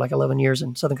for like 11 years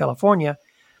in Southern California,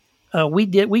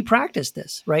 we practiced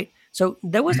this, right? So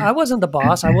I wasn't the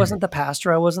boss, I wasn't the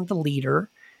pastor, I wasn't the leader.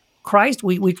 Christ,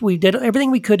 we did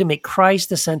everything we could to make Christ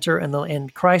the center,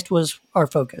 and Christ was our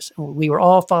focus. We were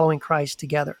all following Christ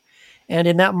together. And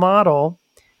in that model,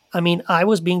 I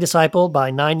was being discipled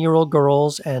by 9-year-old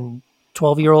girls and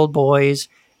 12-year-old boys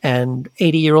and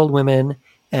 80-year-old women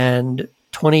and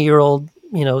 20-year-old,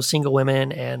 single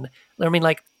women. And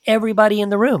everybody in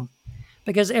the room,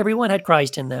 because everyone had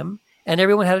Christ in them and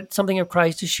everyone had something of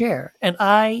Christ to share. And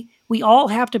we all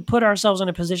have to put ourselves in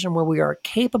a position where we are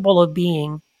capable of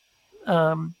being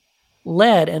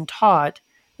led and taught.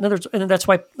 In other words, and that's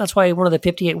why one of the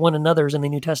 58 one another's in the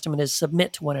New Testament is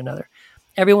submit to one another.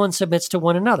 Everyone submits to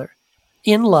one another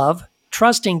in love,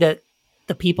 trusting that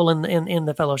the people in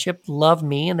the fellowship love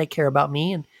me and they care about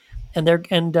me, and they're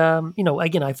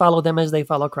again, I follow them as they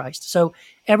follow Christ. So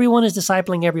everyone is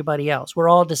discipling everybody else. We're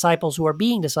all disciples who are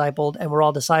being discipled, and we're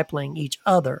all discipling each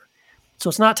other. So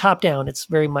it's not top down. It's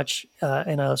very much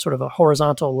in a sort of a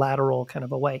horizontal, lateral kind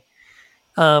of a way.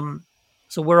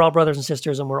 So we're all brothers and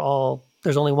sisters, and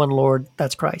there's only one Lord,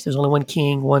 that's Christ. There's only one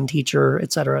King, one teacher,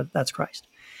 etc. That's Christ.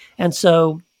 And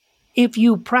so if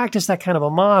you practice that kind of a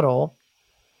model,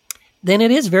 then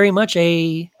it is very much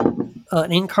an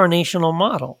incarnational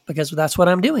model, because that's what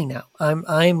I'm doing now.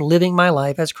 I'm living my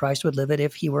life as Christ would live it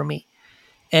if he were me.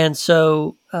 And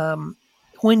so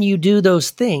when you do those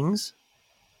things,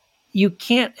 you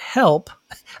can't help.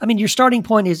 I mean, your starting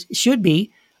point should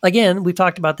be, again, we've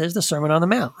talked about this, the Sermon on the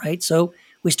Mount, right? So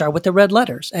we start with the red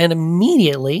letters, and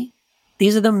immediately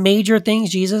these are the major things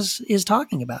Jesus is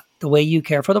talking about. The way you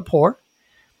care for the poor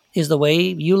is the way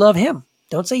you love him.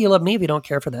 Don't say you love me if you don't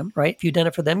care for them, right? If you've done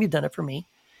it for them, you've done it for me.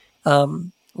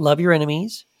 Love your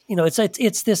enemies.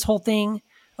 It's this whole thing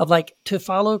of like, to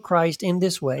follow Christ in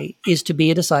this way is to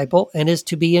be a disciple and is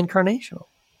to be incarnational.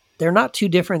 They're not two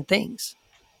different things.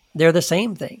 They're the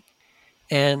same thing.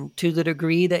 And to the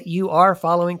degree that you are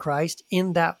following Christ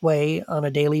in that way on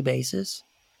a daily basis,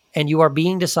 and you are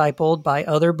being discipled by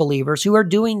other believers who are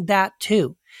doing that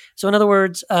too. So in other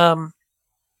words,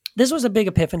 this was a big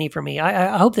epiphany for me.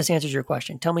 I hope this answers your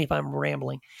question. Tell me if I'm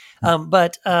rambling.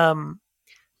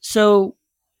 So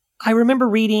I remember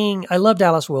reading, I love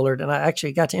Dallas Willard, and I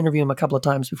actually got to interview him a couple of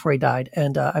times before he died.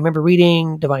 And I remember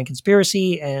reading Divine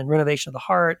Conspiracy and Renovation of the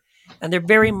Heart. And they're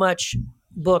very much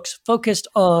books focused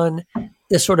on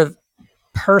this sort of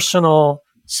personal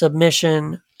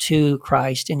submission to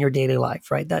Christ in your daily life,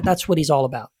 right? That's what he's all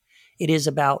about. It is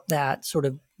about that sort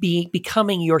of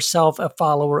becoming yourself a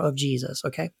follower of Jesus,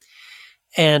 okay?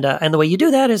 And the way you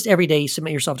do that is every day you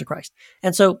submit yourself to Christ.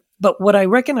 And so, but what I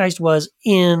recognized was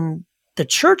in the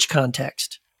church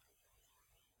context,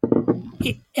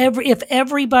 if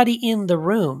everybody in the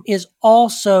room is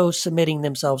also submitting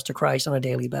themselves to Christ on a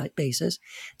daily basis,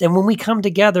 then when we come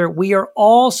together, we are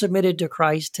all submitted to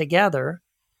Christ together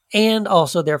and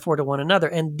also therefore to one another.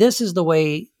 And this is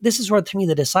where to me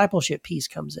the discipleship piece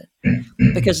comes in.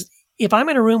 Because if I'm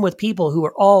in a room with people who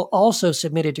are all also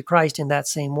submitted to Christ in that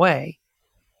same way,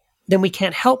 then we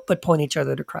can't help but point each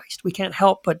other to Christ. We can't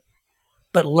help but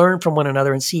learn from one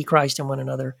another and see Christ in one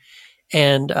another,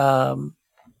 and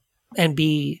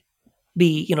be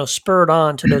spurred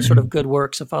on to those sort of good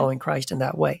works of following Christ in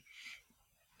that way,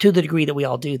 to the degree that we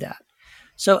all do that.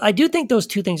 So I do think those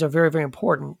two things are very, very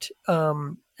important.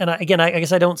 And I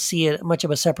guess I don't see it much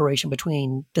of a separation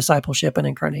between discipleship and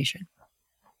incarnation.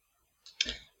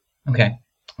 Okay.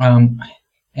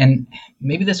 And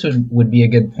maybe this would be a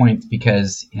good point,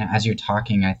 because as you're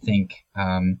talking, I think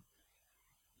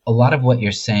a lot of what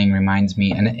you're saying reminds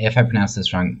me, and if I pronounce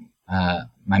this wrong,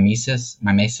 mimesis?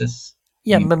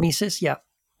 Yeah, mimesis, yeah.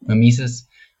 Mimesis?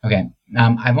 Okay.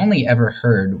 I've only ever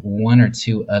heard one or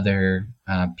two other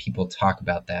people talk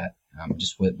about that,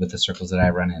 just with the circles that I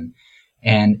run in.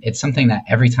 And it's something that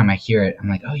every time I hear it, I'm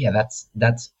like, oh yeah,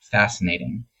 that's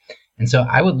fascinating. And so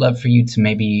I would love for you to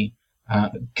maybe,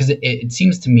 because it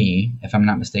seems to me, if I'm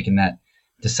not mistaken, that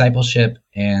discipleship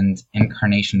and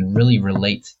incarnation really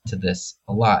relate to this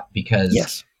a lot, because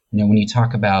yes. When you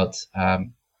talk about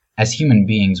as human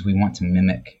beings, we want to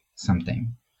mimic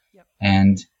something. Yep.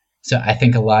 And so I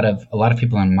think a lot of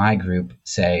people in my group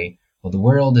say, well, the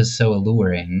world is so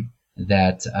alluring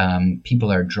that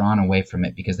people are drawn away from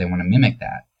it because they want to mimic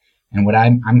that. And what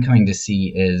I'm coming to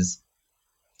see is,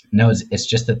 no, it's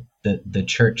just that the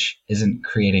church isn't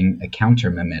creating a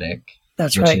counter mimetic.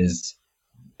 That's which right. is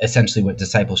essentially what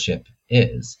discipleship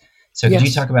is. So Yes. could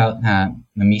you talk about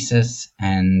mimesis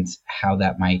and how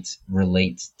that might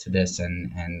relate to this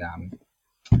and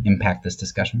impact this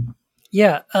discussion?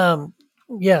 Yeah.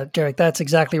 Derek, that's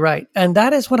exactly right. And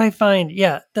that is what I find.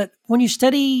 Yeah. That when you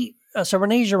study, so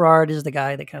Rene Girard is the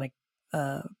guy that kind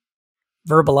of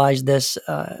verbalized this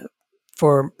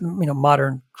for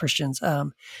modern Christians.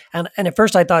 And at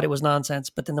first I thought it was nonsense,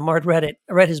 but then the more I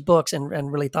read his books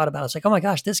and really thought about it, it's like, oh my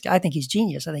gosh, this guy, I think he's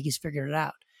genius. I think he's figured it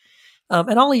out.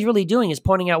 And all he's really doing is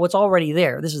pointing out what's already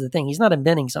there. This is the thing. He's not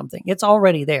inventing something. It's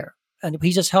already there. And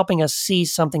he's just helping us see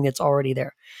something that's already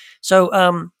there.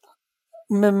 So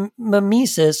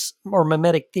mimesis, or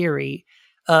mimetic theory,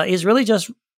 is really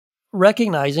just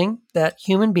recognizing that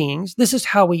human beings, this is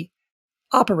how we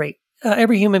operate.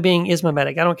 Every human being is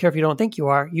mimetic. I don't care if you don't think you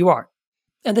are.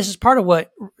 And this is part of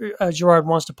what Girard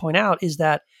wants to point out, is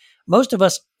that most of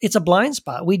us, it's a blind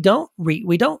spot. We don't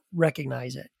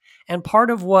recognize it. And part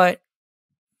of what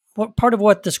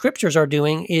the scriptures are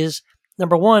doing is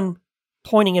Number one,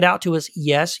 pointing it out to us,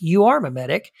 yes, you are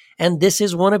mimetic, and this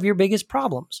is one of your biggest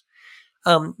problems.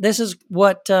 This is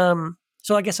what.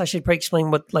 So I guess I should probably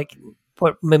explain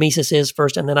what mimesis is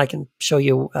first, and then I can show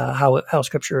you how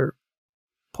Scripture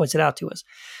points it out to us.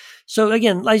 So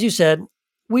again, as you said,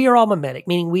 we are all mimetic,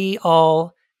 meaning we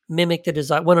all mimic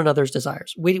one another's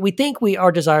desires. We think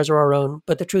our desires are our own,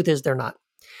 but the truth is they're not.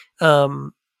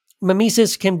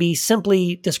 Mimesis can be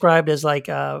simply described as like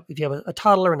if you have a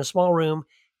toddler in a small room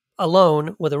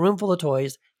alone with a room full of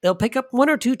toys, they'll pick up one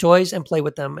or two toys and play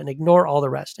with them and ignore all the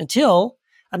rest until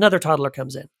another toddler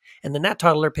comes in. And then that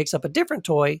toddler picks up a different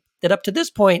toy that up to this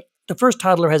point, the first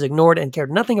toddler has ignored and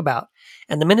cared nothing about.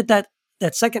 And the minute that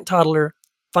second toddler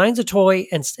finds a toy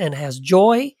and has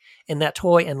joy in that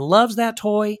toy and loves that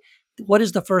toy, what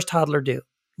does the first toddler do?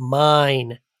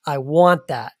 Mine. I want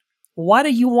that. Why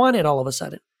do you want it all of a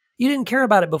sudden? You didn't care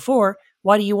about it before.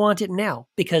 Why do you want it now?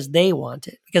 Because they want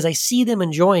it. Because I see them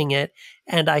enjoying it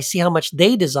and I see how much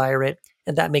they desire it,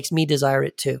 and that makes me desire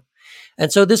it too.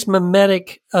 And so this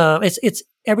mimetic, it's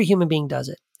every human being does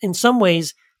it. In some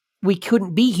ways, we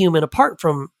couldn't be human apart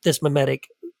from this mimetic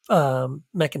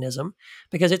mechanism,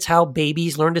 because it's how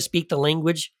babies learn to speak the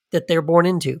language that they're born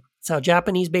into. It's how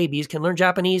Japanese babies can learn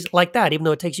Japanese like that, even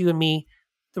though it takes you and me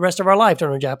the rest of our life to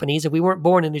learn Japanese if we weren't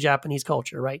born into Japanese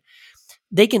culture, right?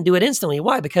 They can do it instantly.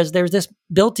 Why? Because there's this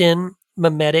built-in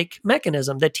mimetic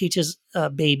mechanism that teaches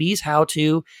babies how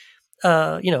to,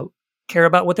 care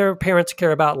about what their parents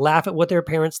care about, laugh at what their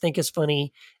parents think is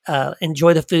funny,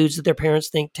 enjoy the foods that their parents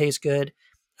think taste good,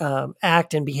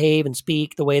 act and behave and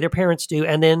speak the way their parents do,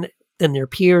 and then their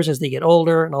peers as they get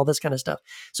older and all this kind of stuff.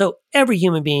 So every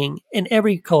human being in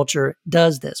every culture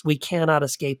does this. We cannot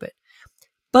escape it.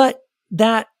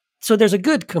 So there's a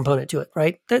good component to it,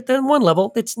 right? On one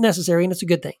level, it's necessary and it's a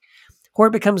good thing. Where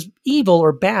it becomes evil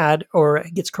or bad or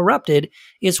gets corrupted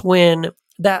is when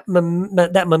that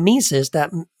mimesis,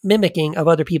 that mimicking of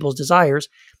other people's desires,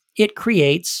 it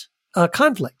creates a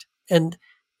conflict. And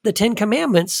the 10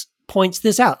 Commandments points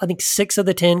this out. I think 6 of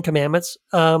the 10 Commandments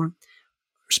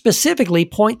specifically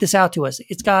point this out to us.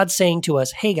 It's God saying to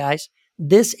us, hey guys,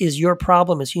 this is your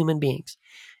problem as human beings.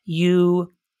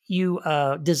 You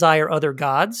desire other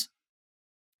gods.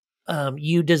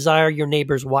 You desire your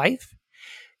neighbor's wife.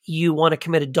 You want to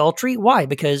commit adultery. Why?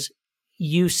 Because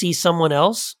you see someone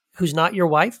else who's not your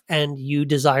wife and you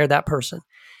desire that person.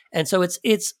 And so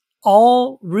it's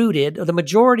all rooted, or the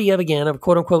majority of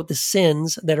quote unquote, the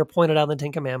sins that are pointed out in the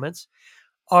 10 Commandments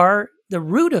the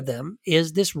root of them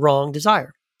is this wrong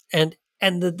desire. And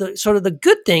the sort of the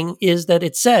good thing is that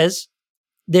it says,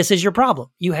 this is your problem.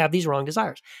 You have these wrong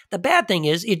desires. The bad thing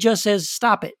is it just says,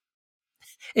 stop it.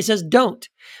 It says, don't.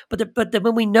 But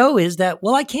when we know is that,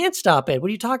 well, I can't stop it. What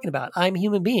are you talking about? I'm a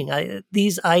human being. I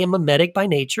am mimetic by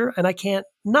nature, and I can't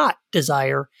not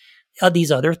desire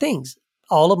these other things.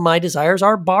 All of my desires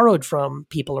are borrowed from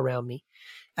people around me.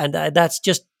 And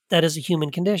that is a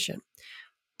human condition.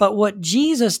 But what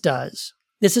Jesus does,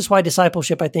 this is why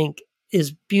discipleship, I think,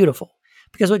 is beautiful.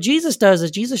 Because what Jesus does is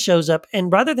Jesus shows up,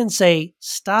 and rather than say,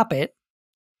 stop it,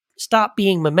 stop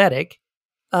being mimetic,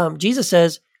 Jesus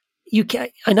says,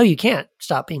 I know you can't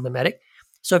stop being mimetic.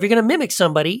 So if you're going to mimic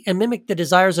somebody and mimic the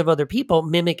desires of other people,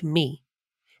 mimic me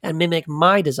and mimic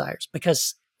my desires.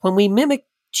 Because when we mimic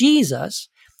Jesus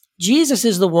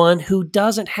is the one who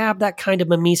doesn't have that kind of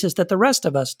mimesis that the rest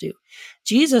of us do.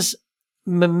 Jesus'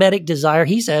 mimetic desire,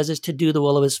 he says, is to do the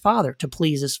will of his Father, to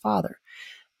please his Father.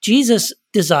 Jesus'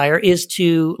 desire is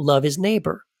to love his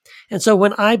neighbor. And so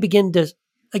when I begin to,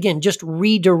 again, just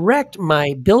redirect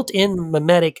my built-in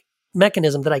mimetic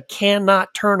mechanism that I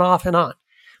cannot turn off and on,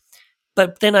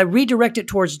 but then I redirect it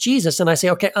towards Jesus and I say,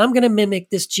 okay, I'm going to mimic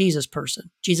this Jesus person.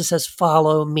 Jesus says,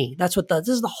 follow me. That's what this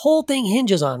is the whole thing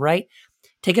hinges on, right?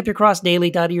 Take up your cross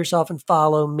daily, die to yourself, and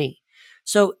follow me.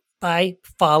 So by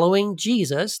following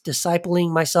Jesus,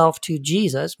 discipling myself to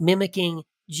Jesus, mimicking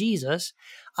Jesus,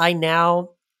 I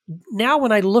now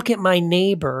when I look at my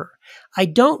neighbor, I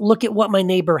don't look at what my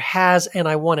neighbor has and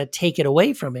I want to take it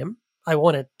away from him. I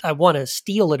want to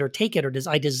steal it or take it, or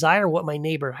I desire what my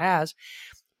neighbor has.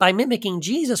 By mimicking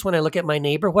Jesus, when I look at my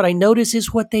neighbor, what I notice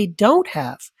is what they don't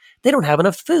have. They don't have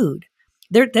enough food.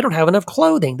 They don't have enough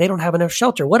clothing. They don't have enough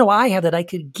shelter. What do I have that I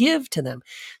could give to them?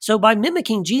 So by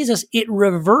mimicking Jesus, it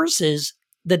reverses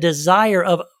the desire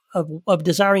of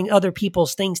desiring other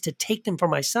people's things to take them for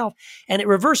myself. And it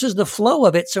reverses the flow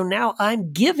of it. So now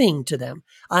I'm giving to them.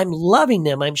 I'm loving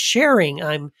them. I'm sharing.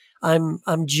 I'm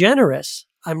generous.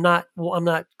 I'm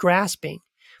not grasping.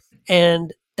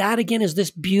 And that again is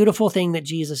this beautiful thing that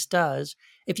Jesus does.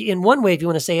 In one way, if you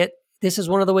want to say it, this is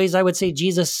one of the ways I would say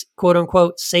Jesus, quote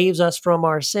unquote, saves us from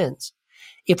our sins.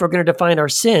 if we're going to define our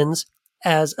sins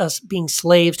as us being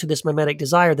slaves to this mimetic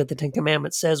desire that the Ten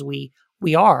Commandments says we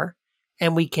are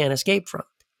and we can't escape from.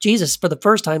 Jesus, for the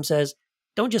first time, says,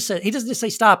 don't just say, he doesn't just say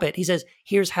stop it. He says,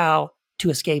 here's how to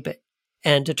escape it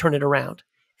and to turn it around.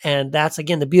 And that's,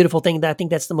 again, the beautiful thing. That I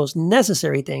think that's the most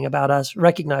necessary thing about us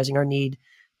recognizing our need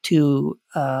to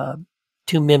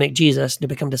mimic Jesus, to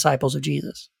become disciples of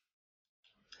Jesus.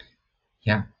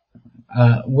 Yeah.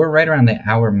 We're right around the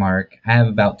hour mark. I have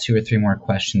about 2 or 3 more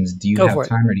questions. Do you Go have for it.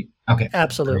 time? Or do you... Okay.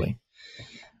 Absolutely.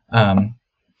 Great.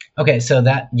 Okay, so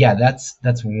that's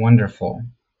wonderful.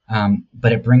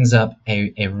 But it brings up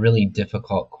a really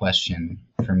difficult question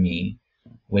for me,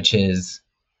 which is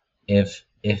if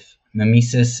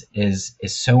mimesis is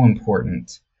so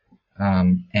important,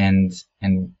 and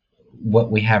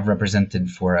what we have represented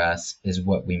for us is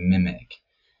what we mimic,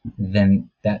 then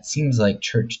that seems like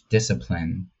church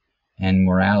discipline and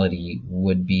morality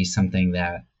would be something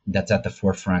that's at the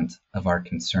forefront of our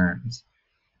concerns.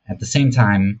 At the same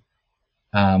time,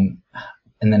 in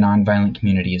the nonviolent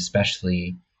community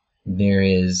especially, there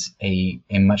is a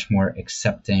much more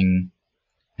accepting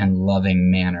and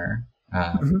loving manner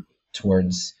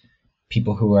towards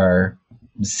people who are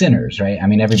sinners, right? I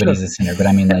mean, everybody's a sinner, but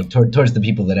I mean, like towards the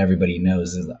people that everybody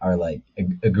knows are like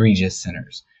egregious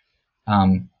sinners.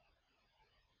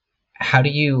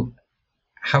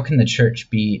 How can the church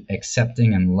be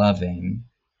accepting and loving,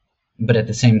 but at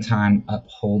the same time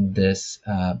uphold this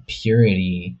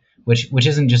purity, which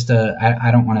isn't just I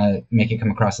don't want to make it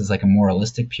come across as like a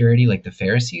moralistic purity like the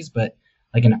Pharisees, but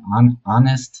like an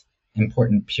honest,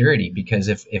 important purity, because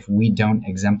if we don't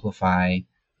exemplify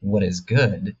what is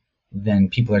good, then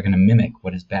people are going to mimic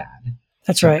what is bad.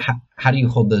 That's right. How do you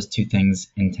hold those two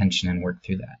things in tension and work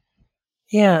through that?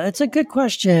 Yeah, it's a good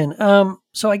question.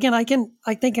 So again, I think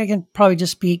I can probably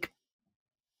just speak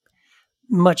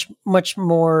much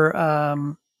more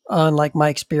on like my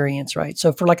experience, right?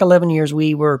 So for like 11 years,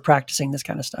 we were practicing this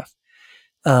kind of stuff,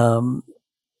 and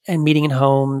meeting in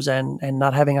homes and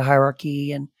not having a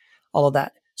hierarchy and all of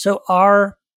that. So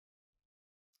our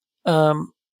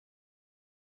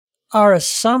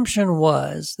assumption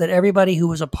was that everybody who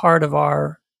was a part of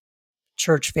our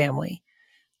church family,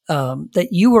 that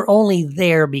you were only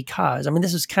there because, I mean,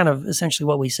 this is kind of essentially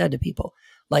what we said to people.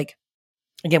 Like,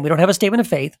 again, we don't have a statement of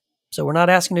faith, so we're not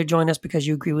asking to join us because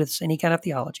you agree with any kind of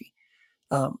theology.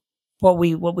 What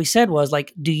we said was,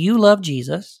 like, do you love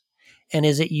Jesus? And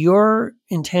is it your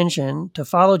intention to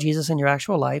follow Jesus in your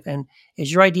actual life? And is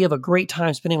your idea of a great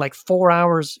time spending like 4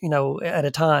 hours, at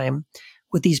a time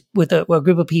with a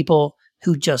group of people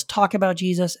who just talk about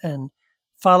Jesus and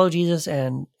follow Jesus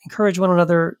and encourage one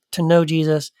another to know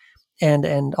Jesus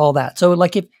and all that. So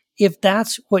like if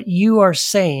that's what you are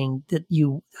saying, that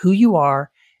who you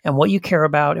are and what you care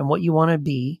about and what you want to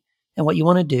be and what you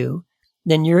want to do,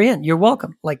 then you're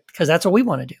welcome. Like, because that's what we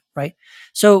want to do. Right.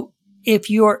 So if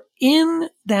you're in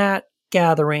that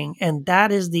gathering, and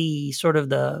that is the sort of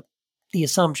the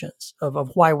assumptions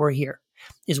of why we're here,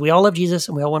 is we all love Jesus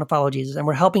and we all want to follow Jesus and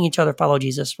we're helping each other follow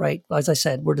Jesus. Right. As I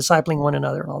said, we're discipling one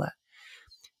another and all that.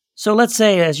 So let's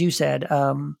say, as you said,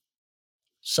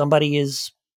 somebody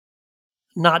is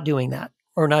not doing that,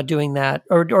 or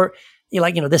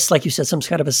like, this, like you said, some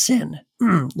kind of a sin,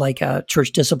 like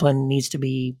church discipline needs to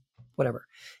be whatever.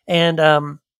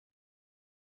 And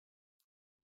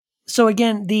so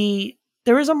again,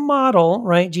 there is a model,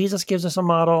 right? Jesus gives us a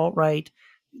model, right?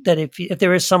 That if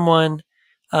there is someone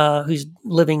who's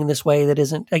living in this way that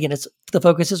isn't, again, it's the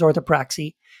focus is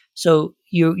orthopraxy. So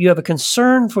you have a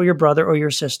concern for your brother or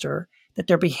your sister that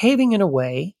they're behaving in a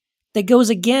way that goes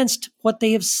against what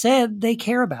they have said they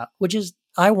care about, which is,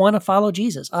 I want to follow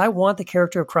Jesus. I want the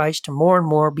character of Christ to more and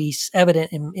more be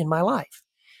evident in my life.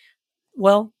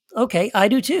 Well, okay, I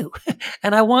do too.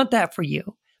 And I want that for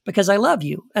you because I love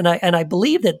you. And I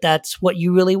believe that that's what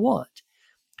you really want.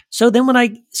 So then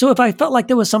if I felt like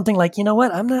there was something like,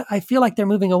 I feel like they're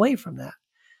moving away from that.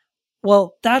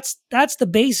 Well, that's the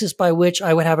basis by which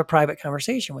I would have a private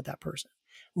conversation with that person.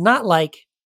 Not like,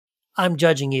 I'm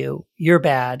judging you, you're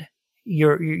bad,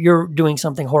 you're doing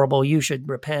something horrible, you should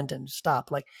repent and stop.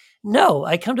 Like, no,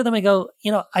 I come to them and go,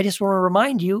 I just want to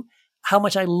remind you how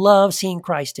much I love seeing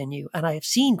Christ in you. And I have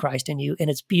seen Christ in you, and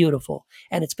it's beautiful.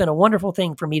 And it's been a wonderful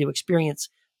thing for me to experience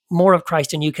more of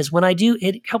Christ in you, because when I do,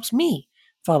 it helps me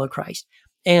follow Christ.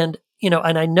 And,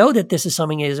 and I know that this is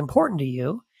something that is important to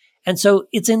you. And so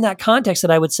it's in that context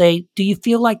that I would say, do you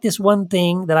feel like this one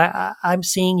thing that I'm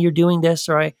seeing you're doing this,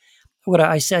 or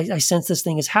I sense this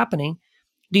thing is happening?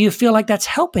 Do you feel like that's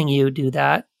helping you do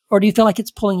that? Or do you feel like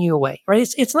it's pulling you away? Right?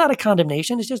 It's not a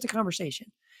condemnation. It's just a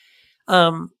conversation.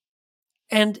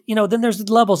 And, then there's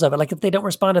the levels of it. Like if they don't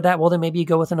respond to that, well, then maybe you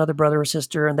go with another brother or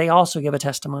sister and they also give a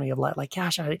testimony of light. Like,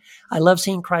 gosh, I love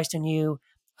seeing Christ in you.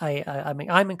 I mean,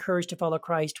 I'm encouraged to follow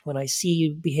Christ when I see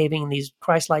you behaving in these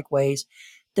Christ-like ways.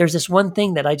 There's this one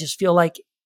thing that I just feel like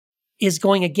is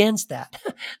going against that,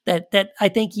 that I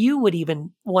think you would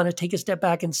even want to take a step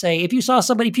back and say, if you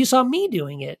saw me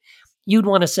doing it, you'd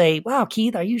want to say, wow,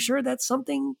 Keith, are you sure that's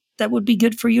something that would be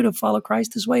good for you to follow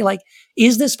Christ this way? Like,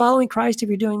 is this following Christ if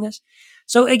you're doing this?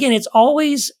 So again, it's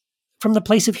always from the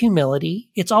place of humility.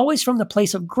 It's always from the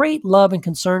place of great love and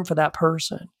concern for that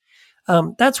person.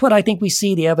 That's what I think we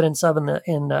see the evidence of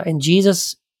in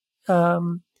Jesus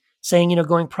saying,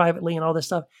 going privately and all this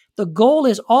stuff. The goal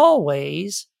is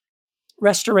always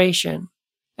restoration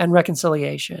and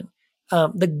reconciliation.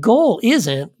 The goal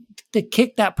isn't to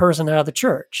kick that person out of the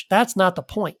church. That's not the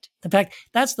point. In fact,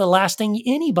 that's the last thing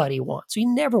anybody wants. We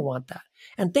never want that.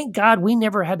 And thank God we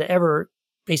never had to ever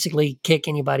basically kick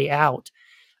anybody out.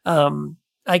 I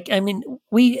mean,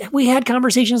 we had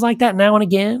conversations like that now and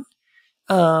again.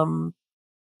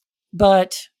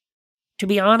 But to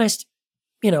be honest,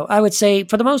 I would say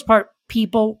for the most part,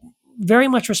 people very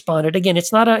much responded. Again,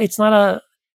 it's not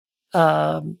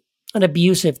an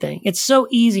abusive thing. It's so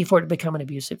easy for it to become an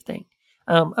abusive thing.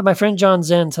 My friend John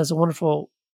Zenz has a wonderful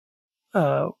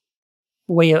a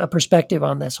perspective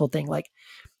on this whole thing. Like,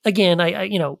 again,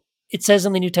 it says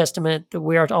in the New Testament that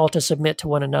we are all to submit to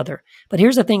one another. But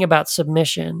here's the thing about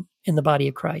submission in the body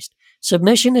of Christ.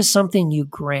 Submission is something you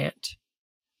grant.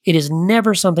 It is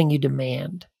never something you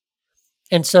demand.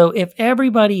 And so if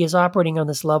everybody is operating on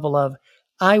this level of,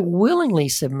 I willingly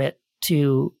submit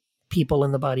to people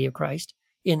in the body of Christ,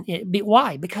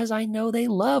 why? Because I know they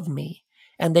love me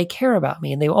and they care about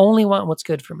me and they only want what's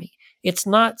good for me. It's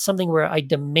not something where I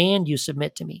demand you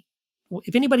submit to me.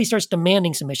 If anybody starts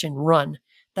demanding submission, run.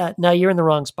 Now you're in the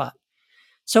wrong spot.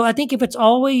 So I think if it's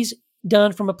always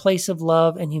done from a place of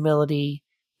love and humility,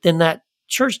 then that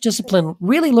church discipline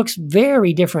really looks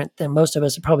very different than most of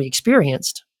us have probably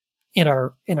experienced in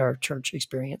our church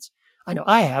experience. I know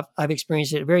I've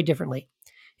experienced it very differently.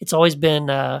 It's always been,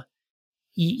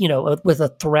 with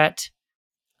a threat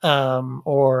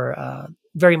or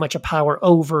very much a power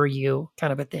over you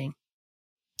kind of a thing,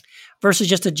 versus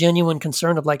just a genuine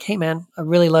concern of like, hey man, I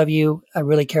really love you. I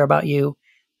really care about you.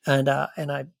 And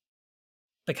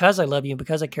because I love you,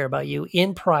 because I care about you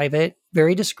in private,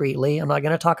 very discreetly, I'm not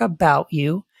going to talk about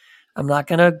you. I'm not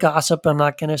going to gossip. I'm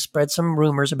not going to spread some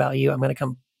rumors about you. I'm going to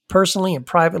come personally and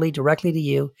privately, directly to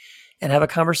you and have a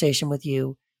conversation with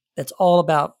you that's all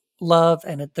about love.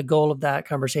 And the goal of that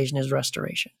conversation is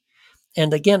restoration.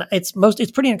 And again, it's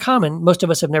pretty uncommon. Most of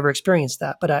us have never experienced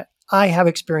that, but I have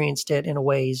experienced it in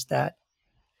ways that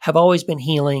have always been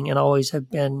healing and always have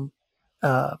been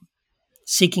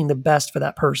seeking the best for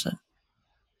that person.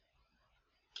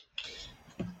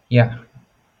 Yeah.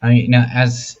 I mean, now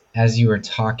as you were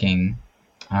talking,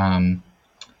 I'm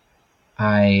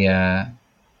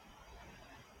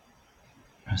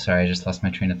sorry, I just lost my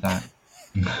train of thought.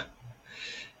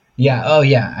 Yeah. Oh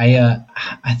yeah.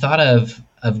 I thought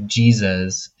of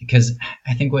Jesus because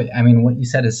I think what you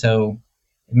said is it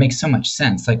makes so much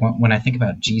sense. Like when I think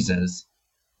about Jesus,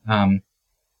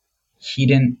 he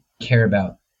didn't care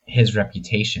about his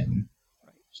reputation.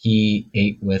 He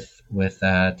ate with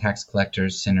tax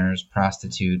collectors, sinners,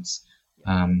 prostitutes,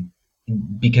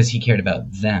 because he cared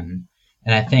about them.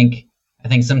 And I think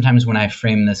sometimes when I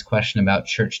frame this question about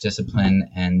church discipline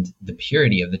and the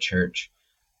purity of the church,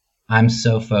 I'm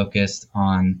so focused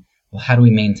on, well, how do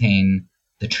we maintain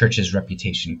the church's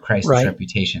reputation, Christ's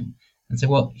reputation? And say,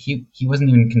 well, he wasn't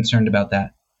even concerned about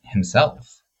that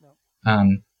himself.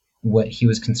 No. What he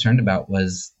was concerned about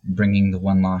was bringing the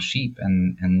one lost sheep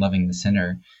and loving the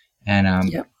sinner.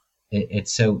 And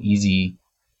it's so easy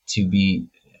to be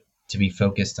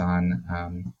focused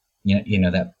on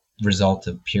that result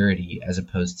of purity as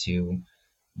opposed to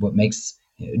what makes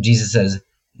Jesus says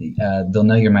they'll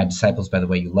know you're my disciples by the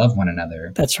way you love one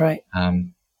another. That's right.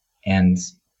 And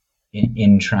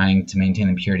in trying to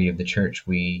maintain the purity of the church,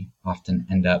 we often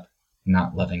end up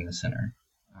not loving the sinner.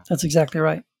 That's exactly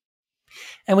right.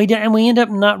 And we end up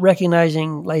not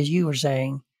recognizing, as you were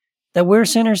saying, that we're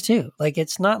sinners too. Like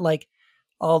it's not like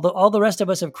all the rest of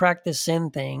us have cracked this sin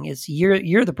thing. It's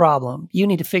you're the problem. You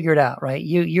need to figure it out, right?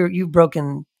 You've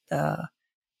broken the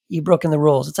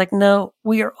rules. It's like, no,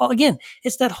 we are all, again,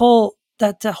 it's that whole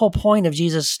point of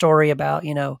Jesus' story about,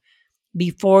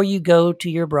 before you go to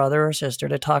your brother or sister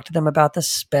to talk to them about the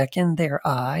speck in their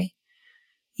eye,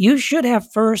 you should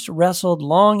have first wrestled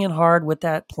long and hard with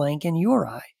that plank in your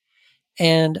eye.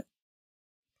 And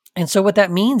so what that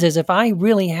means is if I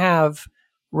really have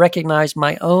recognized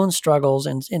my own struggles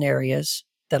in areas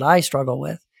that I struggle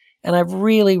with. And I've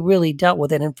really, really dealt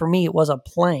with it. And for me, it was a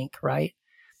plank, right?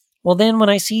 Well, then when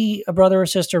I see a brother or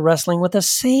sister wrestling with the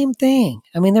same thing,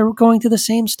 I mean, they're going through the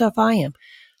same stuff I am.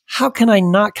 How can I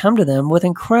not come to them with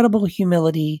incredible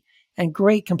humility and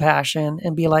great compassion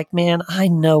and be like, man, I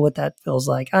know what that feels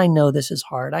like. I know this is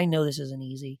hard. I know this isn't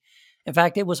easy. In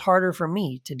fact, it was harder for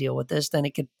me to deal with this than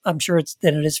I'm sure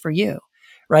than it is for you,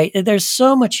 right? There's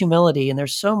so much humility and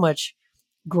there's so much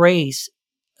grace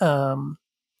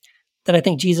that I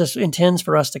think Jesus intends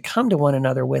for us to come to one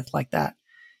another with like that.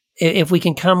 If we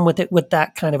can come with it with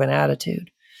that kind of an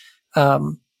attitude.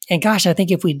 And gosh, I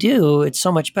think if we do, it's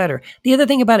so much better. The other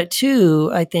thing about it too,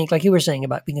 I think, like you were saying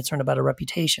about being concerned about a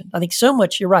reputation, I think so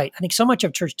much, you're right. I think so much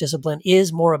of church discipline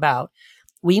is more about,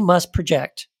 we must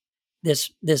project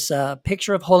this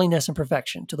picture of holiness and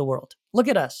perfection to the world. Look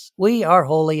at us. We are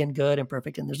holy and good and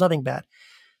perfect, and there's nothing bad.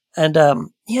 And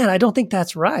I don't think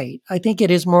that's right. I think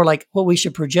it is more like what we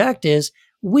should project is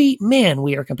we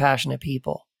are compassionate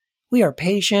people. We are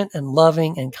patient and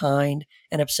loving and kind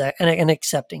and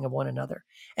accepting of one another.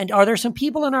 And are there some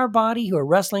people in our body who are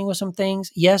wrestling with some things?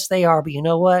 Yes, they are. But you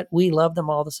know what? We love them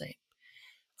all the same.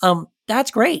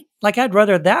 That's great. Like, I'd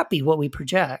rather that be what we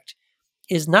project,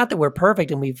 is not that we're perfect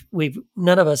and we've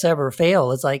none of us ever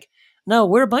fail. It's like, no,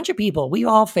 we're a bunch of people. We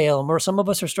all fail. Or some of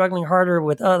us are struggling harder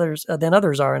with others than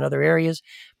others are in other areas.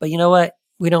 But you know what?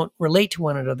 We don't relate to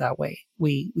one another that way.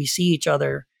 We see each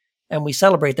other and we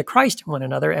celebrate the Christ in one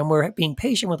another, and we're being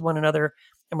patient with one another,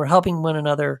 and we're helping one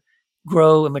another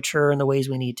grow and mature in the ways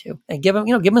we need to, and give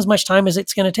them as much time as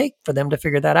it's going to take for them to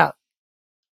figure that out.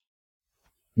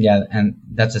 Yeah, and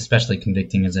that's especially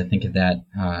convicting as I think of that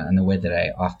and the way that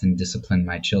I often discipline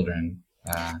my children.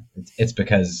 It's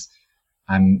because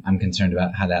I'm concerned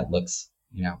about how that looks,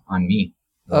 on me.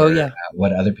 Or,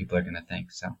 what other people are going to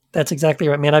think. So that's exactly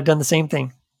right, man. I've done the same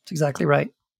thing. It's exactly right.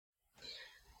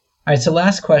 All right. So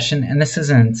last question, and this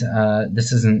isn't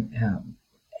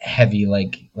heavy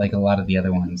like a lot of the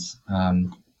other ones,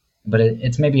 but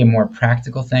it's maybe a more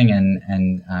practical thing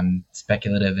and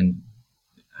speculative, and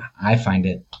I find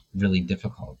it really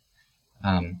difficult.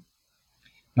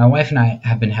 My wife and I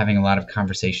have been having a lot of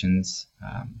conversations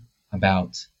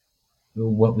about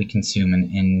what we consume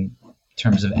in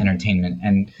terms of entertainment.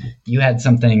 And you had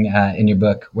something in your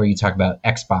book where you talk about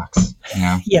Xbox,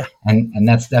 Yeah. And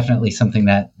that's definitely something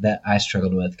that I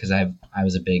struggled with, because I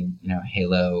was a big,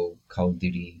 Halo, Call of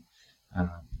Duty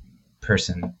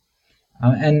person.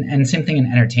 And same thing in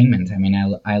entertainment. I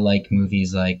mean, I like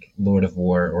movies like Lord of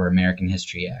War or American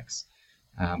History X,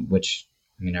 which,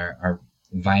 are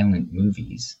violent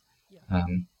movies.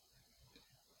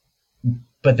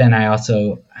 But then I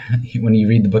also, when you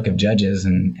read the book of Judges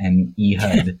and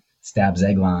Ehud stabs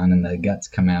Eglon and the guts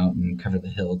come out and cover the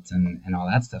hilt and all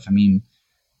that stuff, I mean,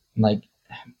 like,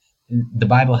 the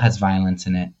Bible has violence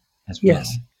in it as well.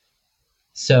 Yes.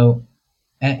 So,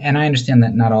 and I understand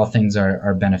that not all things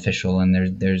are beneficial,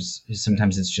 and there's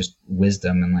sometimes it's just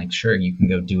wisdom, and like, sure, you can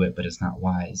go do it, but it's not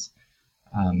wise.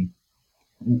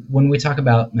 When we talk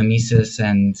about mimesis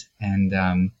and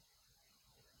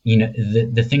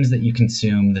the things that you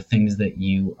consume, the things that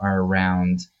you are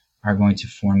around are going to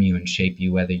form you and shape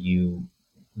you, whether you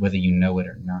know it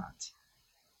or not.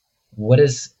 What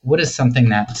is something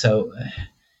that, so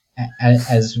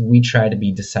as we try to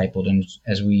be discipled and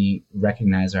as we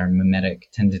recognize our mimetic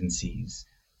tendencies,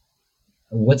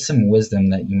 what's some wisdom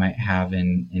that you might have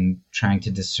in trying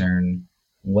to discern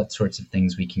what sorts of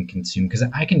things we can consume? Because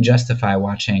I can justify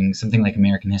watching something like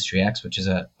American History X, which is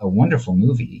a wonderful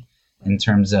movie, in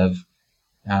terms of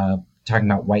talking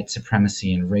about white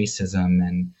supremacy and racism,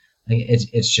 and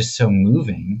it's just so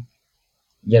moving.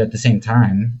 Yet at the same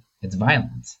time, it's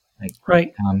violent.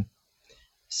 Right.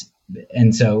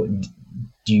 And so,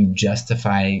 do you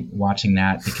justify watching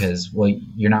that because, well,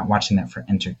 you're not watching that for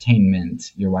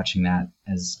entertainment? You're watching that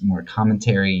as more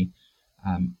commentary.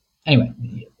 Anyway,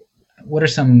 what are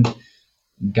some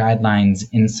guidelines,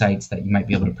 insights that you might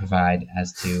be able to provide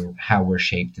as to how we're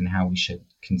shaped and how we should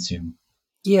consume?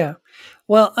 Yeah.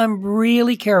 Well, I'm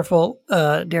really careful,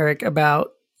 Derek, about,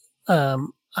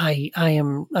 I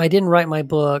didn't write my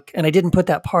book, and I didn't put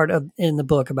that part in the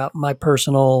book about my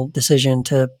personal decision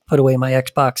to put away my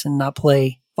Xbox and not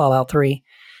play Fallout 3,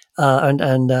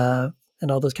 and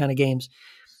all those kind of games,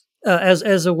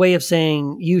 as a way of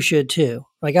saying you should too.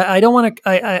 Like, I don't want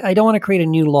to create a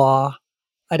new law.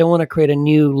 I don't want to create a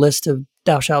new list of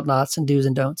thou shalt nots and do's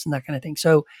and don'ts and that kind of thing.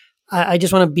 So I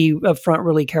just want to be upfront,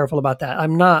 really careful about that.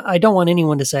 I don't want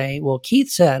anyone to say, well, Keith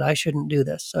said I shouldn't do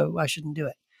this, so I shouldn't do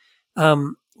it.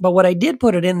 But what I did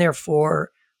put it in there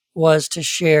for was to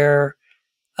share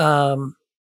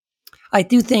I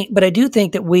do think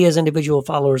that we as individual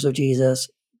followers of Jesus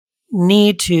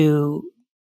need to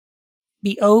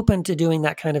be open to doing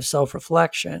that kind of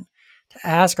self-reflection, to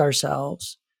ask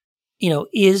ourselves,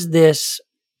 is this,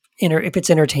 if it's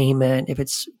entertainment, if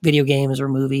it's video games or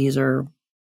movies, or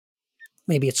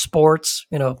maybe it's sports,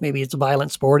 maybe it's a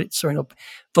violent sport, it's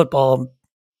football,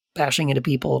 bashing into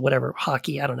people, whatever,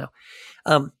 hockey, I don't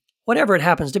know. Whatever it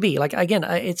happens to be. Like, again,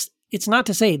 it's not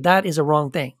to say that is a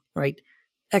wrong thing, right?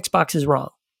 Xbox is wrong.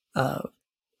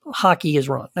 Hockey is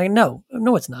wrong. No,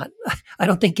 it's not. I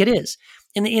don't think it is.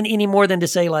 In any more than to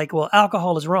say, like, well,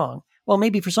 alcohol is wrong. Well,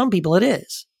 maybe for some people it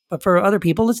is, but for other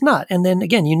people it's not. And then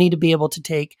again, you need to be able to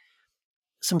take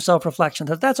some self-reflection.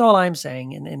 That's all I'm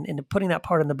saying. And putting that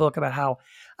part in the book about how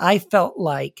I felt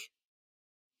like,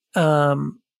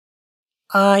 what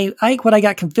I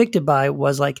got convicted by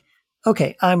was like,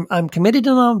 okay, I'm committed to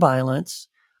nonviolence.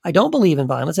 I don't believe in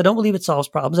violence. I don't believe it solves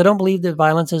problems. I don't believe that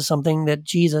violence is something that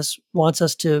Jesus wants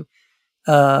us to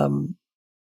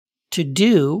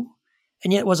do.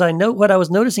 And yet, what I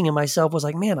was noticing in myself was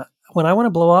like, man, when I want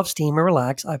to blow off steam and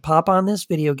relax, I pop on this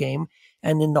video game,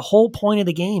 and then the whole point of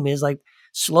the game is like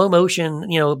slow motion,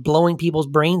 blowing people's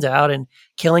brains out and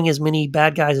killing as many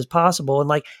bad guys as possible.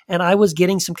 And I was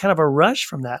getting some kind of a rush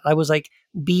from that. I was like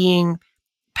being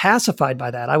pacified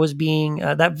by that. I was being,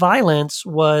 that violence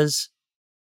was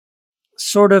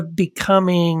sort of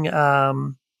becoming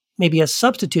maybe a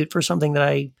substitute for something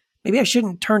that maybe I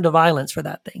shouldn't turn to violence for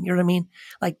that thing. You know what I mean?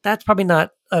 Like, that's probably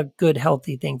not a good,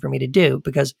 healthy thing for me to do,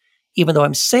 because even though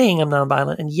I'm saying I'm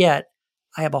nonviolent, and yet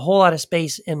I have a whole lot of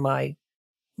space in my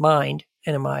mind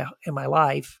and in my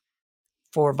life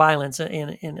for violence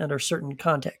in under certain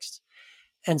contexts.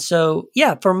 And so,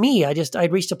 yeah, for me, I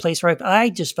reached a place where I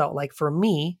just felt like, for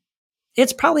me,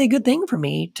 it's probably a good thing for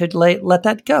me to let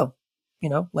that go,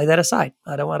 lay that aside.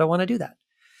 I don't want to do that.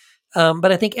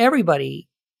 But I think everybody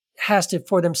has to,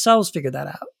 for themselves, figure that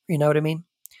out. You know what I mean?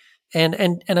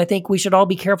 And I think we should all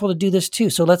be careful to do this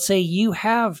too. So let's say you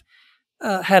have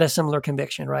had a similar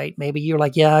conviction, right? Maybe you're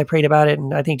like, yeah, I prayed about it,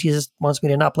 and I think Jesus wants me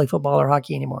to not play football or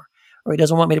hockey anymore, or he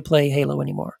doesn't want me to play Halo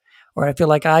anymore, or I feel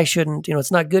like I shouldn't,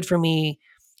 it's not good for me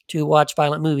to watch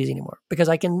violent movies anymore, because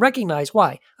I can recognize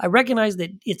why. I recognize that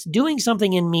it's doing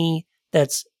something in me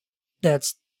that's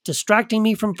distracting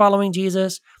me from following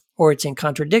Jesus, or it's in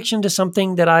contradiction to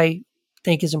something that I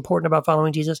think is important about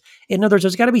following Jesus. In other words,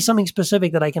 there's got to be something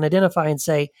specific that I can identify and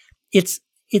say, it's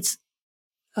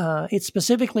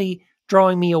specifically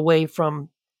drawing me away from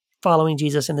following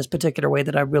Jesus in this particular way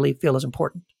that I really feel is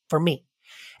important for me.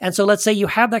 And so let's say you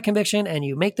have that conviction and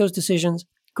you make those decisions.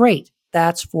 Great.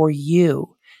 That's for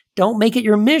you. Don't make it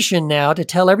your mission now to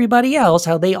tell everybody else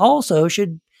how they also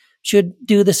should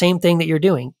do the same thing that you're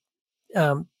doing.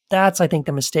 That's, I think,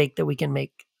 the mistake that we can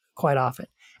make quite often.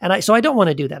 And so I don't want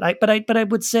to do that. But I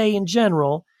would say in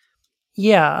general,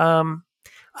 yeah.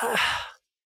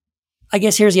 I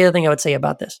guess here's the other thing I would say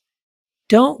about this.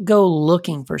 Don't go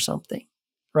looking for something,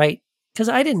 right? Because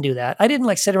I didn't do that. I didn't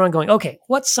like sit around going, okay,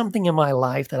 what's something in my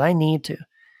life that I need to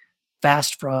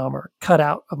fast from or cut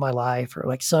out of my life, or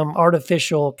like some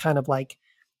artificial kind of like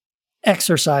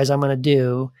exercise I'm going to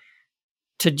do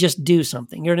to just do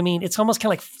something. You know what I mean? It's almost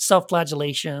kind of like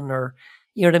self-flagellation, or,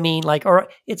 you know what I mean? Like, or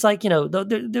it's like,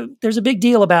 there's a big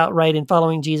deal about, right, in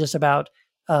following Jesus, about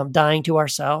dying to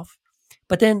ourself.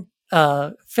 But then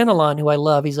Fenelon, who I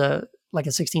love, he's a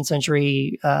 16th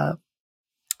century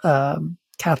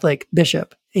Catholic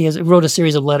bishop. He wrote a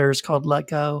series of letters called Let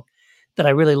Go that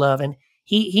I really love. And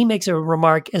he makes a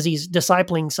remark as he's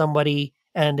discipling somebody,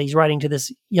 and he's writing to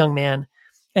this young man,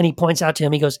 and he points out to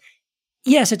him, he goes,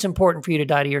 yes, it's important for you to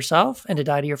die to yourself and to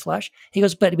die to your flesh. He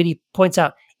goes, but he points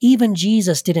out, even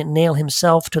Jesus didn't nail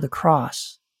himself to the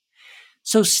cross.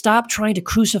 So stop trying to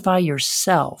crucify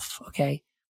yourself, okay?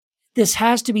 This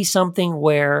has to be something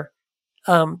where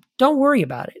don't worry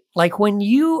about it. Like, when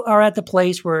you are at the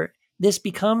place where this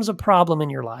becomes a problem in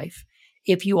your life,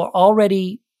 if you are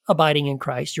already abiding in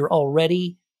Christ, you're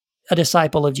already a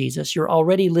disciple of Jesus, you're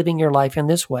already living your life in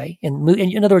this way, and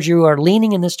in other words, you are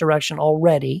leaning in this direction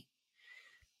already,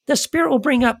 the Spirit will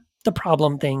bring up the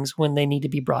problem things when they need to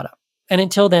be brought up. And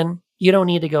until then, you don't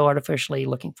need to go artificially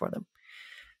looking for them.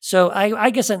 So I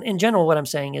guess in general, what I'm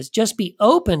saying is just be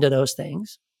open to those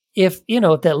things. If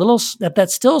that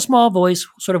still small voice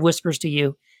sort of whispers to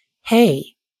you,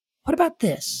 hey, what about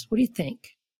this? What do you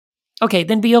think? Okay,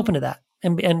 then be open to that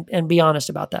and be honest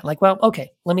about that. Like, well,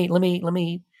 okay, let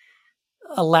me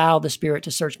allow the Spirit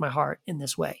to search my heart in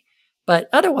this way. But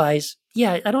otherwise,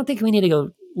 yeah, I don't think we need to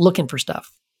go looking for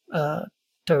stuff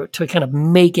to kind of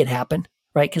make it happen.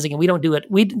 right? Because again, we don't do it.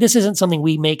 This isn't something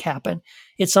we make happen.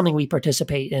 It's something we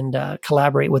participate and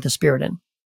collaborate with the Spirit in.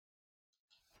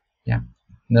 Yeah,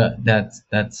 no,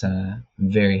 that's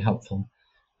very helpful.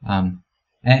 And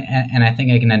I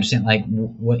think I can understand, like,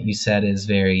 what you said is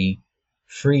very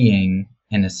freeing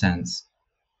in a sense.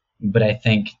 But I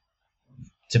think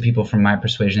to people from my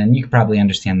persuasion, and you could probably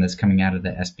understand this coming out of the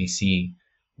SBC,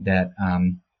 that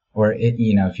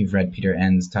if you've read Peter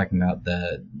Enns talking about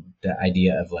the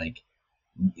idea of like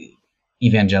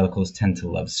evangelicals tend to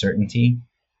love certainty.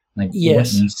 Like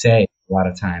Yes. What you say a lot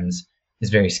of times is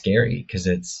very scary because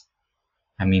it's,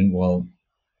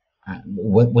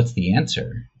 what's the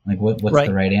answer? Like what's Right.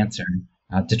 the right answer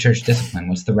to church discipline?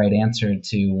 What's the right answer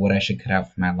to what I should cut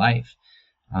out for my life?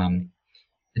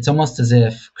 It's almost as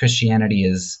if Christianity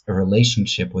is a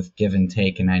relationship with give and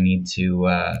take, and I need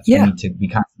to be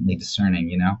constantly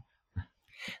discerning.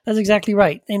 That's exactly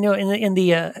right. In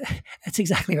the that's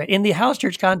exactly right. In the house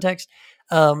church context,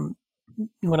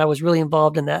 when I was really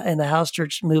involved in the house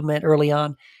church movement early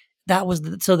on, that was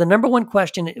so the number one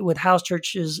question with house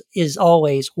churches is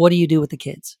always, what do you do with the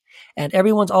kids? And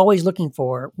everyone's always looking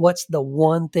for, what's the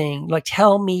one thing, like,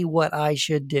 tell me what I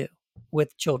should do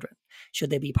with children. Should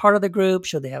they be part of the group?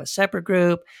 Should they have a separate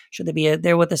group? Should they be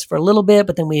there with us for a little bit,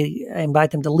 but then we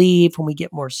invite them to leave when we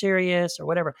get more serious or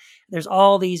whatever? There's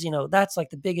all these, that's like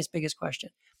the biggest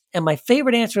question. And my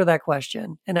favorite answer to that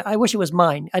question, and I wish it was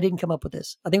mine, I didn't come up with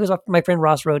this. I think it was my friend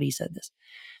Ross Rohde said this.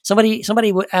 Somebody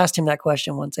asked him that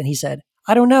question once, and he said,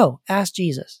 I don't know, ask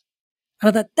Jesus. And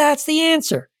I thought, that's the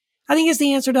answer. I think it's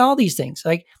the answer to all these things.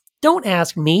 Like, don't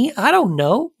ask me. I don't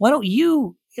know. Why don't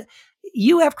you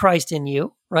have Christ in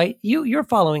you, right? You're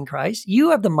following Christ.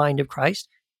 You have the mind of Christ.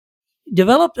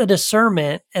 Develop a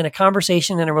discernment and a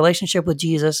conversation and a relationship with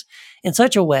Jesus in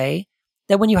such a way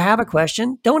that when you have a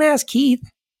question, don't ask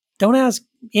Keith. Don't ask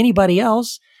anybody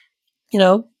else.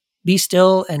 Be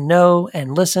still and know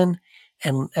and listen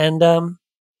and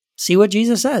see what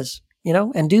Jesus says,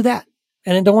 and do that.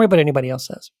 And then don't worry about what anybody else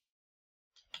says.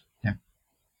 Yeah.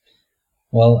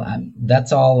 Well,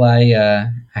 that's all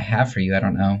I have for you. I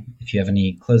don't know if you have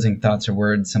any closing thoughts or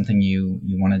words, something you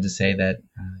wanted to say that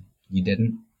you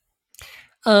didn't.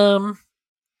 Not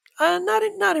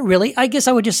really. I guess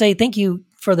I would just say thank you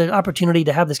for the opportunity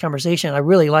to have this conversation. I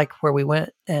really like where we went,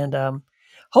 and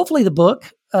hopefully the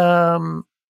book.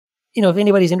 If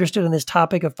anybody's interested in this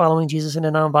topic of following Jesus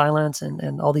into nonviolence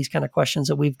and all these kind of questions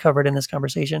that we've covered in this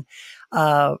conversation,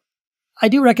 I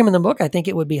do recommend the book. I think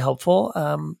it would be helpful.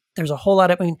 There's a whole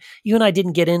lot of, you and I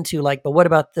didn't get into but what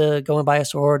about the going by a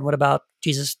sword? What about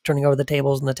Jesus turning over the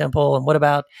tables in the temple? And what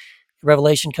about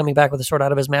Revelation coming back with a sword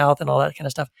out of his mouth and all that kind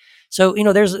of stuff? So,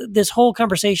 there's this whole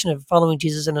conversation of following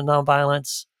Jesus into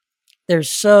nonviolence. There's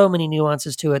so many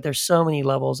nuances to it. There's so many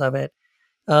levels of it.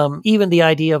 Even the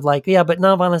idea of but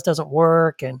nonviolence doesn't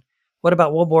work. And what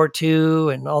about World War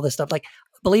II and all this stuff? Like,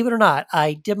 believe it or not,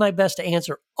 I did my best to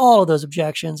answer all of those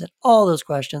objections and all those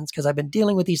questions because I've been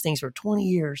dealing with these things for 20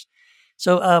 years.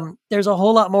 So there's a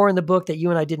whole lot more in the book that you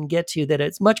and I didn't get to, that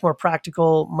it's much more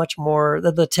practical, much more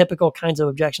the typical kinds of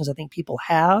objections I think people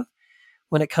have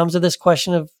when it comes to this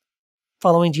question of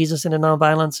following Jesus into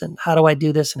nonviolence and how do I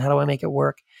do this and how do I make it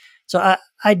work? So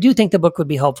I do think the book would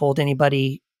be helpful to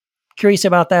anybody curious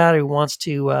about that or who wants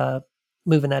to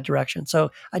move in that direction. So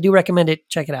I do recommend it.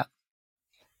 Check it out.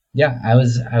 Yeah, I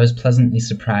was pleasantly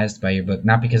surprised by your book,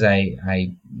 not because I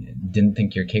didn't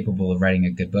think you're capable of writing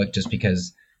a good book, just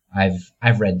because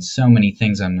I've read so many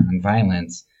things on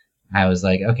violence. I was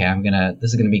like, okay,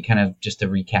 this is gonna be kind of just a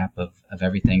recap of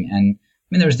everything. And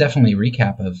there was definitely a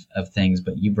recap of things,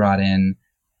 but you brought in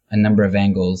a number of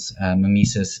angles.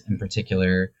 Mimesis in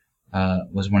particular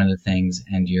was one of the things,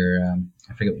 and your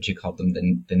I forget what you called them,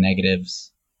 the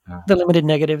negatives. The limited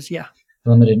negatives, yeah.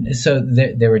 Limited. So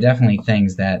there were definitely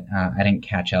things that I didn't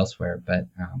catch elsewhere, but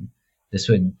this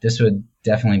would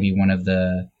definitely be one of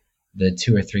the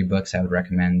 2 or 3 books I would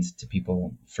recommend to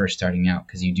people first starting out,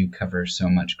 because you do cover so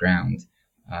much ground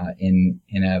in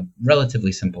a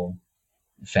relatively simple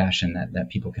fashion that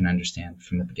people can understand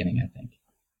from the beginning, I think.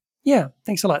 Yeah,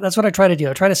 thanks a lot. That's what I try to do.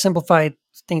 I try to simplify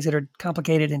things that are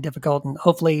complicated and difficult, and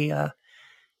hopefully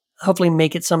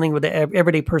make it something where the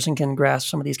everyday person can grasp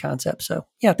some of these concepts. So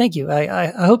yeah, thank you. I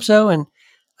hope so. And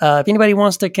if anybody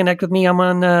wants to connect with me, I'm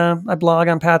on, I blog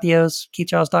on Patheos,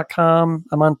 KeithGiles.com.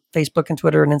 I'm on Facebook and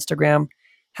Twitter and Instagram.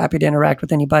 Happy to interact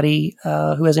with anybody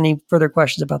who has any further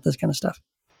questions about this kind of stuff.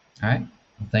 All right.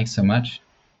 Well, thanks so much.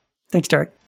 Thanks,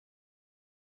 Derek.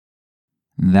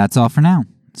 That's all for now.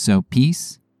 So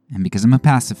peace, and because I'm a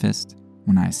pacifist,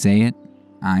 when I say it,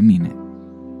 I mean it.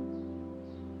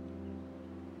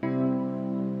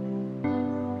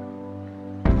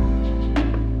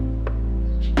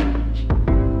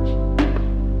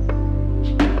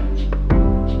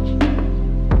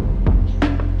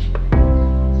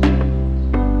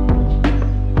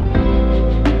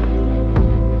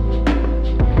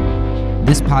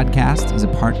 This podcast is a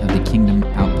part of the Kingdom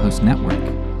Outpost Network.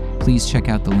 Please check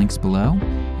out the links below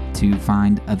to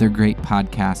find other great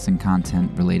podcasts and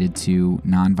content related to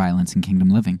nonviolence and kingdom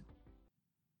living.